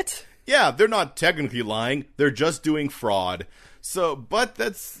inaccurate. Yeah, they're not technically lying. They're just doing fraud. So, but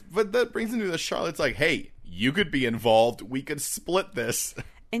that brings into the Charlotte's like, hey, you could be involved. We could split this.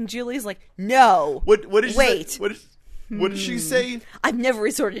 And Julie's like, no. What did she say? What did she say? I've never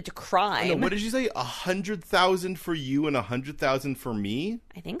resorted to crime. Oh, no, what did she say? 100,000 for you and 100,000 for me?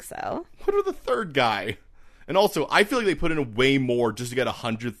 I think so. What about the third guy? And also, I feel like they put in way more just to get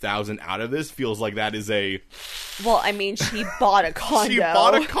 100,000 out of this. Feels like that is a... Well, I mean, she bought a condo. She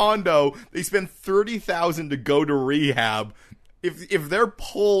bought a condo. They spent 30,000 to go to rehab. If their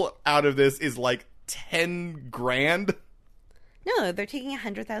pull out of this is like 10 grand... No, they're taking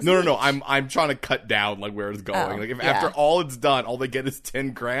 100,000. No. I'm trying to cut down like where it's going. Like if after all it's done, all they get is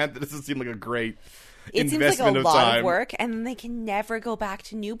 10 grand. That doesn't seem like a great investment of time. It seems like a lot of work, and then they can never go back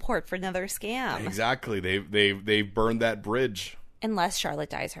to Newport for another scam. Exactly. They've burned that bridge. Unless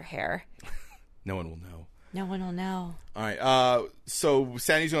Charlotte dyes her hair. No one will know. No one will know. All right. So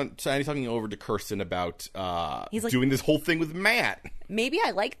Sandy's talking over to Kirsten about he's like, doing this whole thing with Matt. Maybe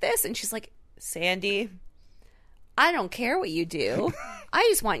I like this, and she's like, Sandy, I don't care what you do. I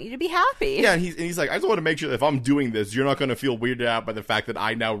just want you to be happy. Yeah, and he's like, I just want to make sure that if I'm doing this, you're not going to feel weirded out by the fact that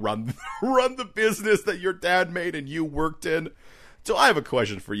I now run the business that your dad made and you worked in. So I have a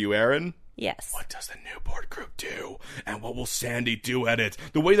question for you, Aaron. Yes. What does the Newport Group do? And what will Sandy do at it?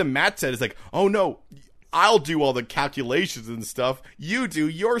 The way that Matt said is like, oh no, I'll do all the calculations and stuff. You do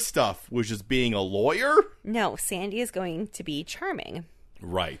your stuff, which is being a lawyer? No, Sandy is going to be charming.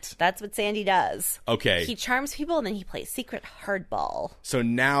 Right. That's what Sandy does. Okay. He charms people and then he plays secret hardball. So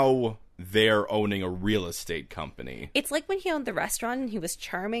now they're owning a real estate company. It's like when he owned the restaurant and he was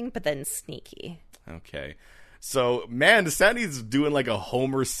charming but then sneaky. Okay. So, man, Sandy's doing like a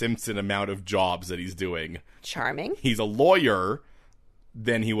Homer Simpson amount of jobs that he's doing. Charming. He's a lawyer,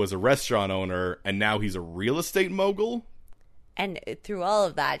 then he was a restaurant owner, and now he's a real estate mogul? And through all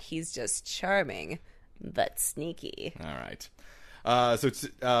of that, he's just charming but sneaky. All right. So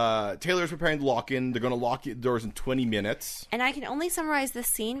Taylor's preparing to lock in. They're going to lock the doors in 20 minutes. And I can only summarize this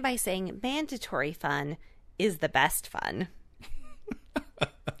scene by saying mandatory fun is the best fun.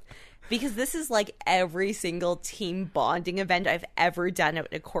 Because this is like every single team bonding event I've ever done at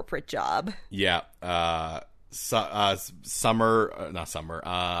a corporate job. Yeah.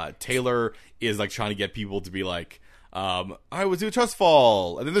 Taylor is like trying to get people to be like, I was do a trust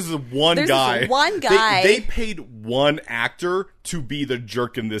fall, and then there's one guy. They paid one actor to be the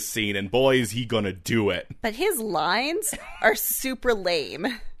jerk in this scene, and boy, is he gonna do it. But his lines are super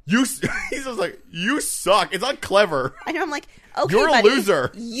lame. He's just like, you suck. It's not clever. I know. I'm like, okay, you're a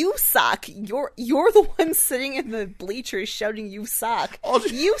loser. You suck. You're the one sitting in the bleachers shouting, "You suck.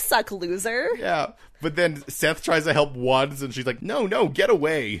 You suck, loser." Yeah, but then Seth tries to help once, and she's like, "No, get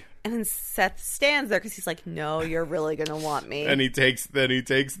away." And then Seth stands there because he's like, "No, you're really gonna want me." And he takes the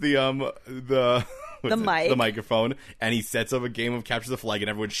microphone, and he sets up a game of capture the flag, and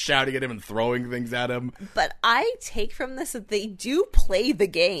everyone's shouting at him and throwing things at him. But I take from this that they do play the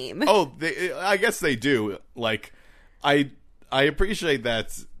game. Oh, I guess they do. Like, I appreciate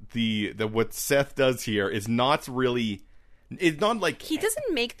that what Seth does here is not really. It's not like he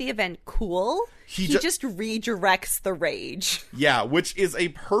doesn't make the event cool. He just redirects the rage. Yeah, which is a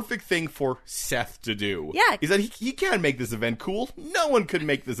perfect thing for Seth to do. Yeah. Is that he can make this event cool. No one could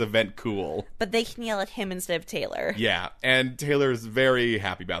make this event cool. But they can yell at him instead of Taylor. Yeah, and Taylor's very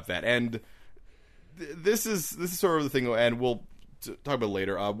happy about that. And this is sort of the thing, and we'll talk about it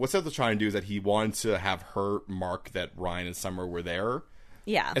later. What Seth was trying to do is that he wanted to have her mark that Ryan and Summer were there.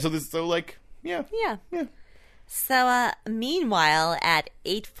 Yeah. And so yeah. So, meanwhile, at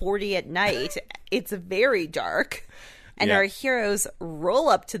 8:40 at night, it's very dark. And our heroes roll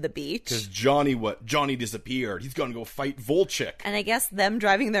up to the beach. Because Johnny disappeared. He's going to go fight Volchik. And I guess them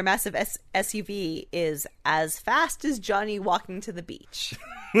driving their massive SUV is as fast as Johnny walking to the beach.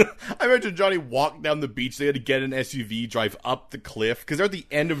 I imagine Johnny walked down the beach. They had to get an SUV, drive up the cliff. Because they're at the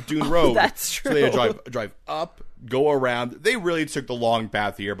end of Dune Road. That's true. So they had to drive up, go around. They really took the long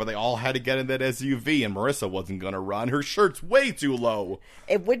path here, but they all had to get in that SUV. And Marissa wasn't going to run. Her shirt's way too low.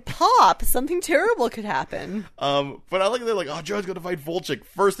 It would pop. Something terrible could happen. But I like they're like, oh, Johnny's going to fight Volchik.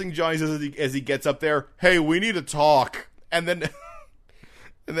 First thing Johnny says as he gets up there, hey, we need to talk. And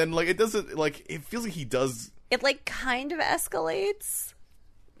then like, it doesn't, like, it feels like he does. It, like, kind of escalates.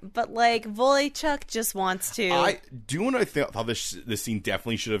 But, like, Volchik just wants to... I thought this scene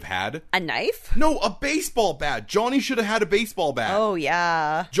definitely should have had? A knife? No, a baseball bat. Johnny should have had a baseball bat. Oh,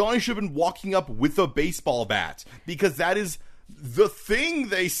 yeah. Johnny should have been walking up with a baseball bat. Because that is the thing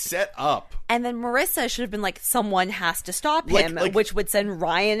they set up. And then Marissa should have been like, someone has to stop him, which would send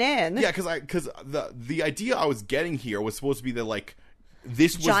Ryan in. Yeah, because the idea I was getting here was supposed to be that, like,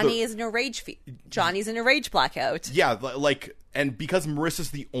 Johnny's in a rage blackout. Yeah, like, and because Marissa's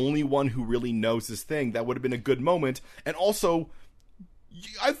the only one who really knows this thing, that would have been a good moment. And also,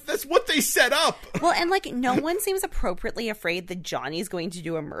 that's what they set up. Well, and like, no one seems appropriately afraid that Johnny's going to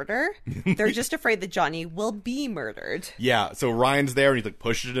do a murder. They're just afraid that Johnny will be murdered. Yeah, so Ryan's there and he's like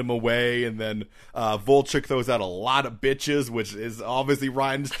pushing him away, and then Volchik throws out a lot of bitches, which is obviously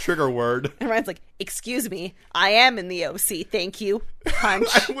Ryan's trigger word. And Ryan's like, excuse me, I am in the OC, thank you.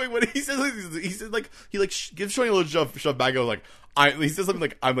 Punch. Wait, what he says gives Johnny a little shove back. He says something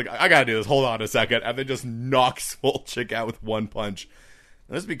like, I gotta do this, hold on a second, and then just knocks Volchik out with one punch.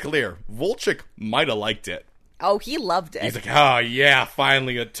 Let's be clear, Volchik might have liked it. Oh, he loved it. He's like, oh yeah,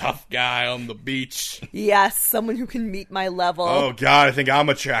 finally a tough guy on the beach. Yes, someone who can meet my level. Oh god, I think I'm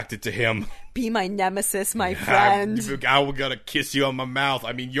attracted to him. Be my nemesis, my friend. I'm gonna kiss you on my mouth.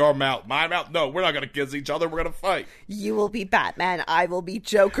 I mean, your mouth, my mouth. No, we're not gonna kiss each other. We're gonna fight. You will be Batman. I will be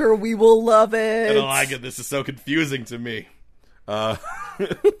Joker. We will love it. I don't like it. This is so confusing to me. Over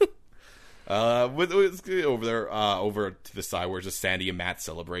there, over to the side where it's just Sandy and Matt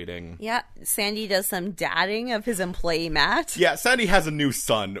celebrating. Yeah, Sandy does some dadding of his employee Matt. Yeah, Sandy has a new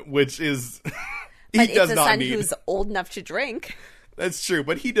son, which is but it's a son who's old enough to drink. That's true,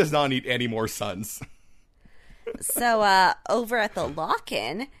 but he does not need any more sons. So, over at the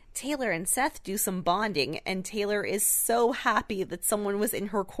lock-in, Taylor and Seth do some bonding, and Taylor is so happy that someone was in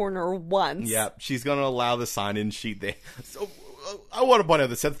her corner once. Yeah, she's going to allow the sign-in sheet. So, I want to point out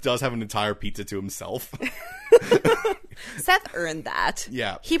that Seth does have an entire pizza to himself. Seth earned that.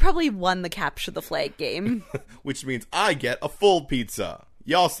 Yeah. He probably won the capture the flag game. Which means I get a full pizza.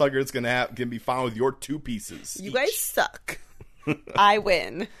 Y'all suckers can be fine with your 2 pieces. You guys suck. I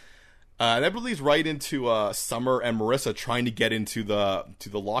win. And that leads right into Summer and Marissa trying to get into the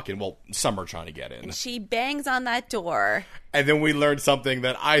lock-in. Well, Summer trying to get in. And she bangs on that door. And then we learned something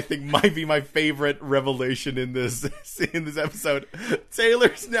that I think might be my favorite revelation in this episode.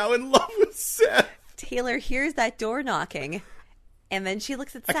 Taylor's now in love with Seth. Taylor hears that door knocking. And then she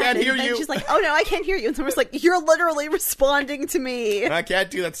looks at Seth. I can't hear you. She's like, oh no, I can't hear you. And Summer's like, you're literally responding to me. I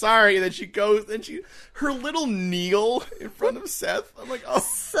can't do that. Sorry. And then she goes, and her little kneel in front of Seth. I'm like, oh.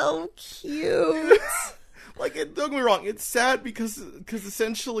 So cute. Like, don't get me wrong, it's sad because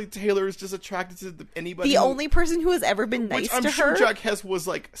essentially Taylor is just attracted to anybody. The only person who has ever been nice to her. I'm sure Jack Hess was,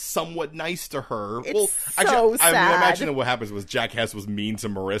 like, somewhat nice to her. It's so sad. I imagine what happens was Jack Hess was mean to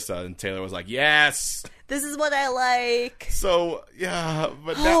Marissa, and Taylor was like, yes! This is what I like. So, yeah,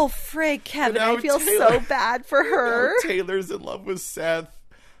 but now... Oh, frig, Kevin, I feel so bad for her. Taylor's in love with Seth.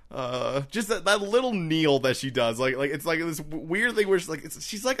 Just that little kneel that she does, like it's like this weird thing where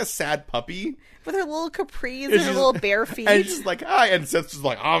she's like a sad puppy with her little capris and her little bare feet, and she's like, hi, and Seth's just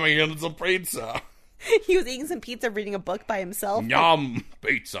like, I'm eating some pizza. He was eating some pizza, reading a book by himself. Yum,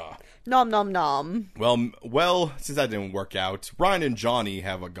 pizza. Nom nom nom. Well, since that didn't work out, Ryan and Johnny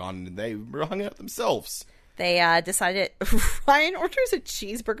have gone and they hung out themselves. They decided Ryan orders a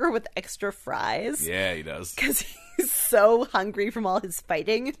cheeseburger with extra fries. Yeah, he does. Because he's so hungry from all his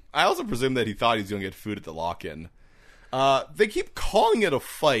fighting. I also presume that he thought he was going to get food at the lock-in. They keep calling it a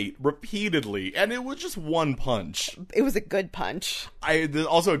fight repeatedly, and it was just one punch. It was a good punch. There's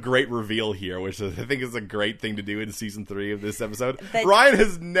also a great reveal here, which I think is a great thing to do in season 3 of this episode. Ryan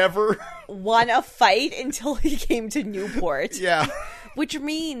has never won a fight until he came to Newport. Yeah. Which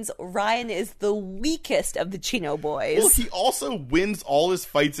means Ryan is the weakest of the Chino boys. Well, he also wins all his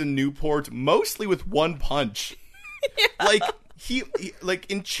fights in Newport mostly with one punch. Yeah. Like, he like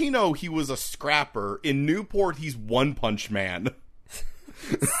in Chino he was a scrapper. In Newport he's One Punch Man.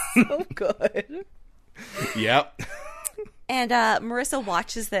 So good. Yep. And Marissa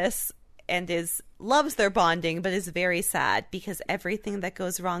watches this and loves their bonding, but is very sad because everything that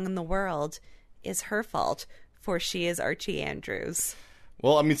goes wrong in the world is her fault, for she is Archie Andrews.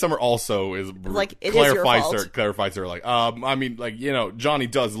 Well, I mean, Summer also is like it is your fault. Clarifies her like, I mean, like, you know, Johnny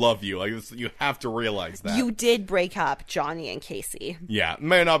does love you. Like, you have to realize that you did break up Johnny and Casey. Yeah, it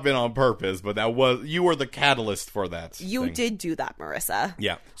may not have been on purpose, but you were the catalyst for that. You did do that, Marissa.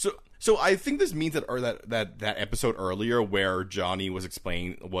 Yeah. So I think this means that episode earlier where Johnny was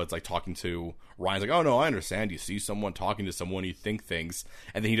like talking to Ryan's like, oh no, I understand. You see someone talking to someone, you think things,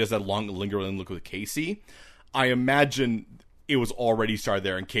 and then he does that long lingering look with Casey. I imagine it was already started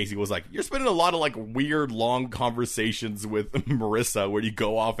there, and Casey was like, you're spending a lot of like weird long conversations with Marissa where you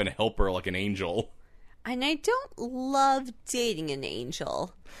go off and help her like an angel. And I don't love dating an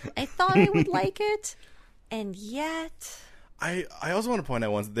angel. I thought I would like it, and yet I also want to point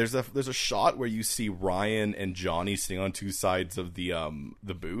out once there's a shot where you see Ryan and Johnny sitting on two sides of the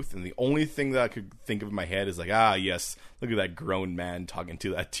booth, and the only thing that I could think of in my head is like, yes, look at that grown man talking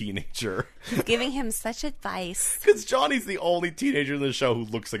to that teenager. He's giving him such advice. Because Johnny's the only teenager in the show who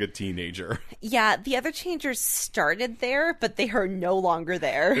looks like a teenager. Yeah, the other teenagers started there, but they are no longer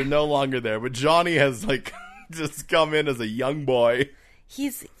there. They're no longer there, but Johnny has like just come in as a young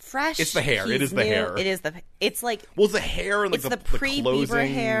He's fresh. It's the hair. It is the hair. It's like... Well, it's the hair and like it's the pre-Bieber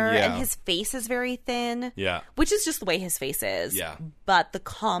closing hair, yeah. and his face is very thin. Yeah. Which is just the way his face is. Yeah. But the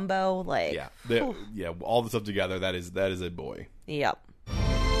combo, like... Yeah. All the stuff together, that is a boy. Yep.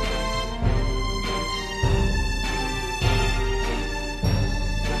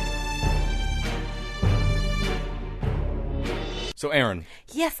 So, Aaron.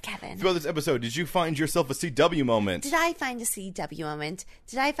 Yes, Kevin. Throughout this episode, did you find yourself a CW moment? Did I find a CW moment?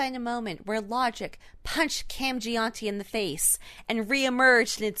 Did I find a moment where logic punched Cam Gianti in the face and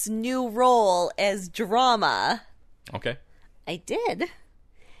reemerged in its new role as drama? Okay. I did.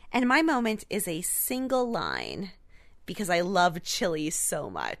 And my moment is a single line because I love Chili so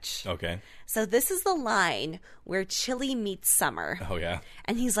much. Okay. So this is the line where Chili meets Summer. Oh, yeah.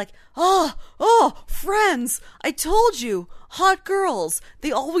 And he's like, oh, friends, I told you, hot girls,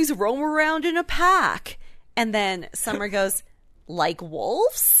 they always roam around in a pack. And then Summer goes, like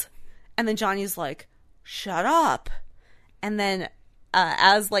wolves? And then Johnny's like, shut up. And then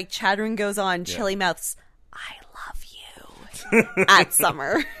as like chattering goes on, Chili mouths, I love you at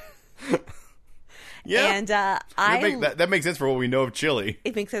Summer. Yeah, and that makes sense for what we know of Chili.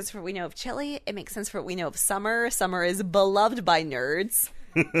 It makes sense for what we know of Chili. It makes sense for what we know of Summer. Summer is beloved by nerds.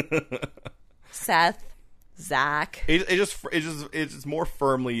 Seth, Zach. It just more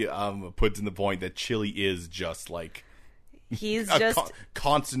firmly puts in the point that Chili is just like he's just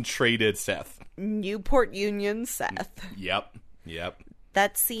concentrated Seth. Newport Union Seth. Yep.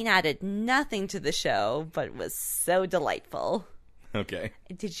 That scene added nothing to the show, but was so delightful. Okay.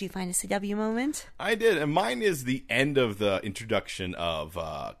 Did you find a CW moment? I did, and mine is the end of the introduction of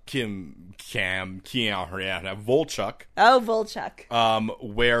Volchuk. Oh,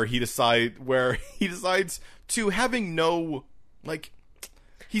 Volchuk. Where he decides to having no like.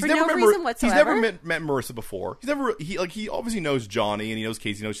 He's For never no met reason whatsoever? He's never met Marissa before. He obviously knows Johnny and he knows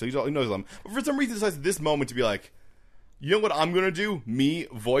Casey, he knows them. But for some reason, he decides at this moment to be like, you know what I'm going to do? Me,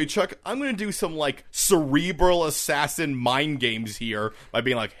 Wojciech, I'm going to do some, like, cerebral assassin mind games here by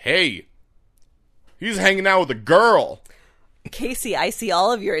being like, hey, he's hanging out with a girl. Casey, I see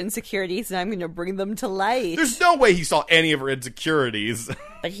all of your insecurities and I'm going to bring them to light. There's no way he saw any of her insecurities.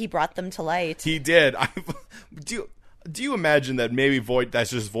 But he brought them to light. He did. Do you imagine that maybe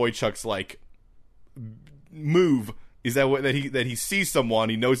that's just Wojciech's, like, move? Is that he sees someone,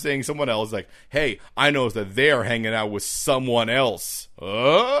 he knows saying someone else, like, hey, I know that they're hanging out with someone else.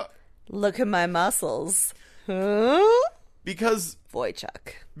 Look at my muscles. Huh? Because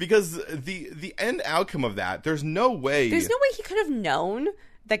Wojciech. Because the end outcome of that, there's no way he could have known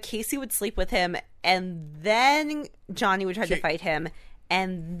that Casey would sleep with him, and then Johnny would try to fight him,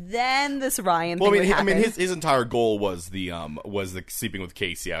 and then this Ryan thing would happen. I mean, his entire goal was the sleeping with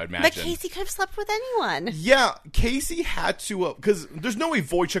Casey, I would imagine. But Casey could have slept with anyone. Yeah, Casey had to, because there's no way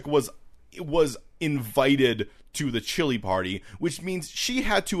Wojciech was invited to the Chili party, which means she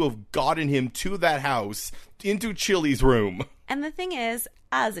had to have gotten him to that house, into Chili's room. And the thing is,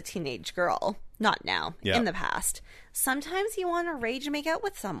 as a teenage girl, not now, in the past, sometimes you want to rage and make out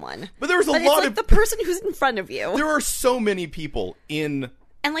with someone. But there was a lot of the person who's in front of you. There are so many people in.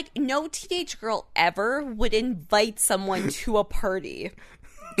 And like, no teenage girl ever would invite someone to a party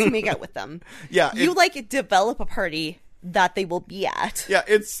to make out with them. Yeah, you like develop a party that they will be at. Yeah,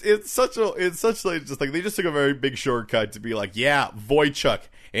 it's such like just like they just took a very big shortcut to be like, yeah, Wojciech,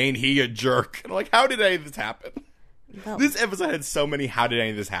 ain't he a jerk? And I'm like, how did any of this happen? Well, this episode had so many how did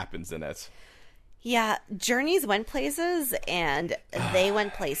any of this happens in it. Yeah, journeys went places, and they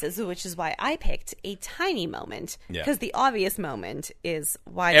went places, which is why I picked a tiny moment. Because the obvious moment is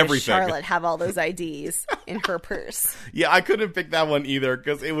why does Charlotte have all those IDs in her purse? Yeah, I couldn't pick that one either,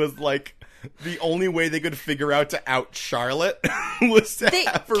 because it was like the only way they could figure out to out Charlotte was to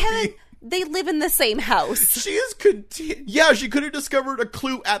have her be... They live in the same house. She is... Yeah, she could have discovered a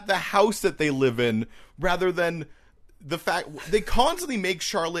clue at the house that they live in, rather than... The fact they constantly make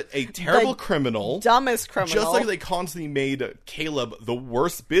Charlotte a terrible criminal, dumbest criminal, just like they constantly made Caleb the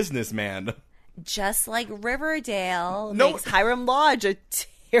worst businessman. Just like Riverdale makes Hiram Lodge a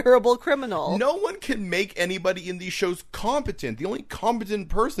terrible criminal. No one can make anybody in these shows competent. The only competent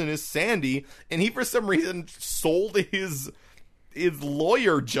person is Sandy, and he for some reason sold his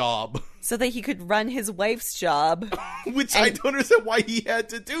lawyer job so that he could run his wife's job. Which I don't understand why he had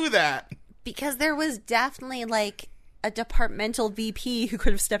to do that. Because there was definitely like a departmental VP who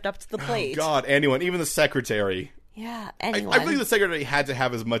could have stepped up to the plate. Oh, God, anyone, even the secretary. Yeah, anyone. I believe the secretary had to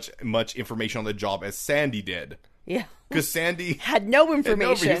have as much information on the job as Sandy did. Yeah, because Sandy had no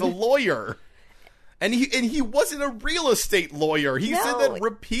information. He was a lawyer, and he wasn't a real estate lawyer. He said that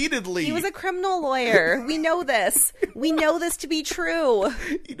repeatedly. He was a criminal lawyer. We know this. We know this to be true.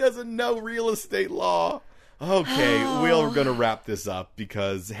 He doesn't know real estate law. Okay, we're going to wrap this up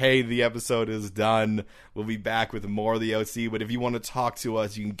because, hey, the episode is done. We'll be back with more of the OC, but if you want to talk to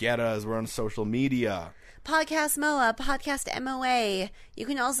us, you can get us. We're on social media. Podcast MOA, Podcast MOA. You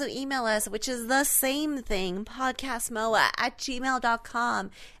can also email us, which is the same thing,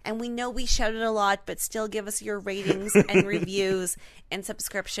 podcastmoa@gmail.com. And we know we shouted a lot, but still give us your ratings and reviews and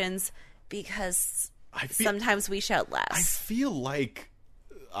subscriptions because sometimes we shout less. I feel like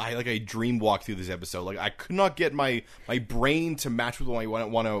I dream walk through this episode. Like I could not get my brain to match with what I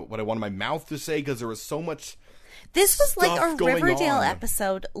wanted my mouth to say because there was so much. This was like a Riverdale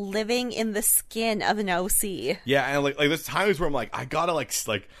episode living in the skin of an OC. Yeah, and like there's times where I'm like I gotta I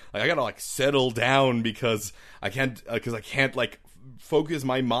gotta settle down because I can't focus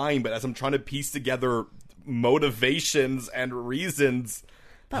my mind. But as I'm trying to piece together motivations and reasons,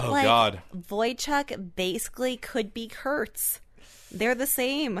 but God, Wojciech basically could be Kurtz. They're the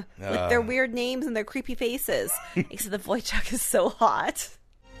same with their weird names and their creepy faces. Except the Wojciech is so hot.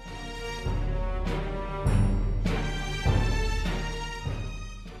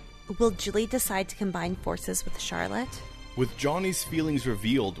 Will Julie decide to combine forces with Charlotte? With Johnny's feelings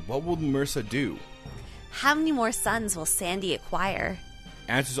revealed, what will Marissa do? How many more sons will Sandy acquire?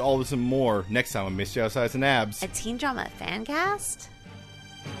 Answers all this and more next time on Mystery Outside and Abs, a teen drama fan cast.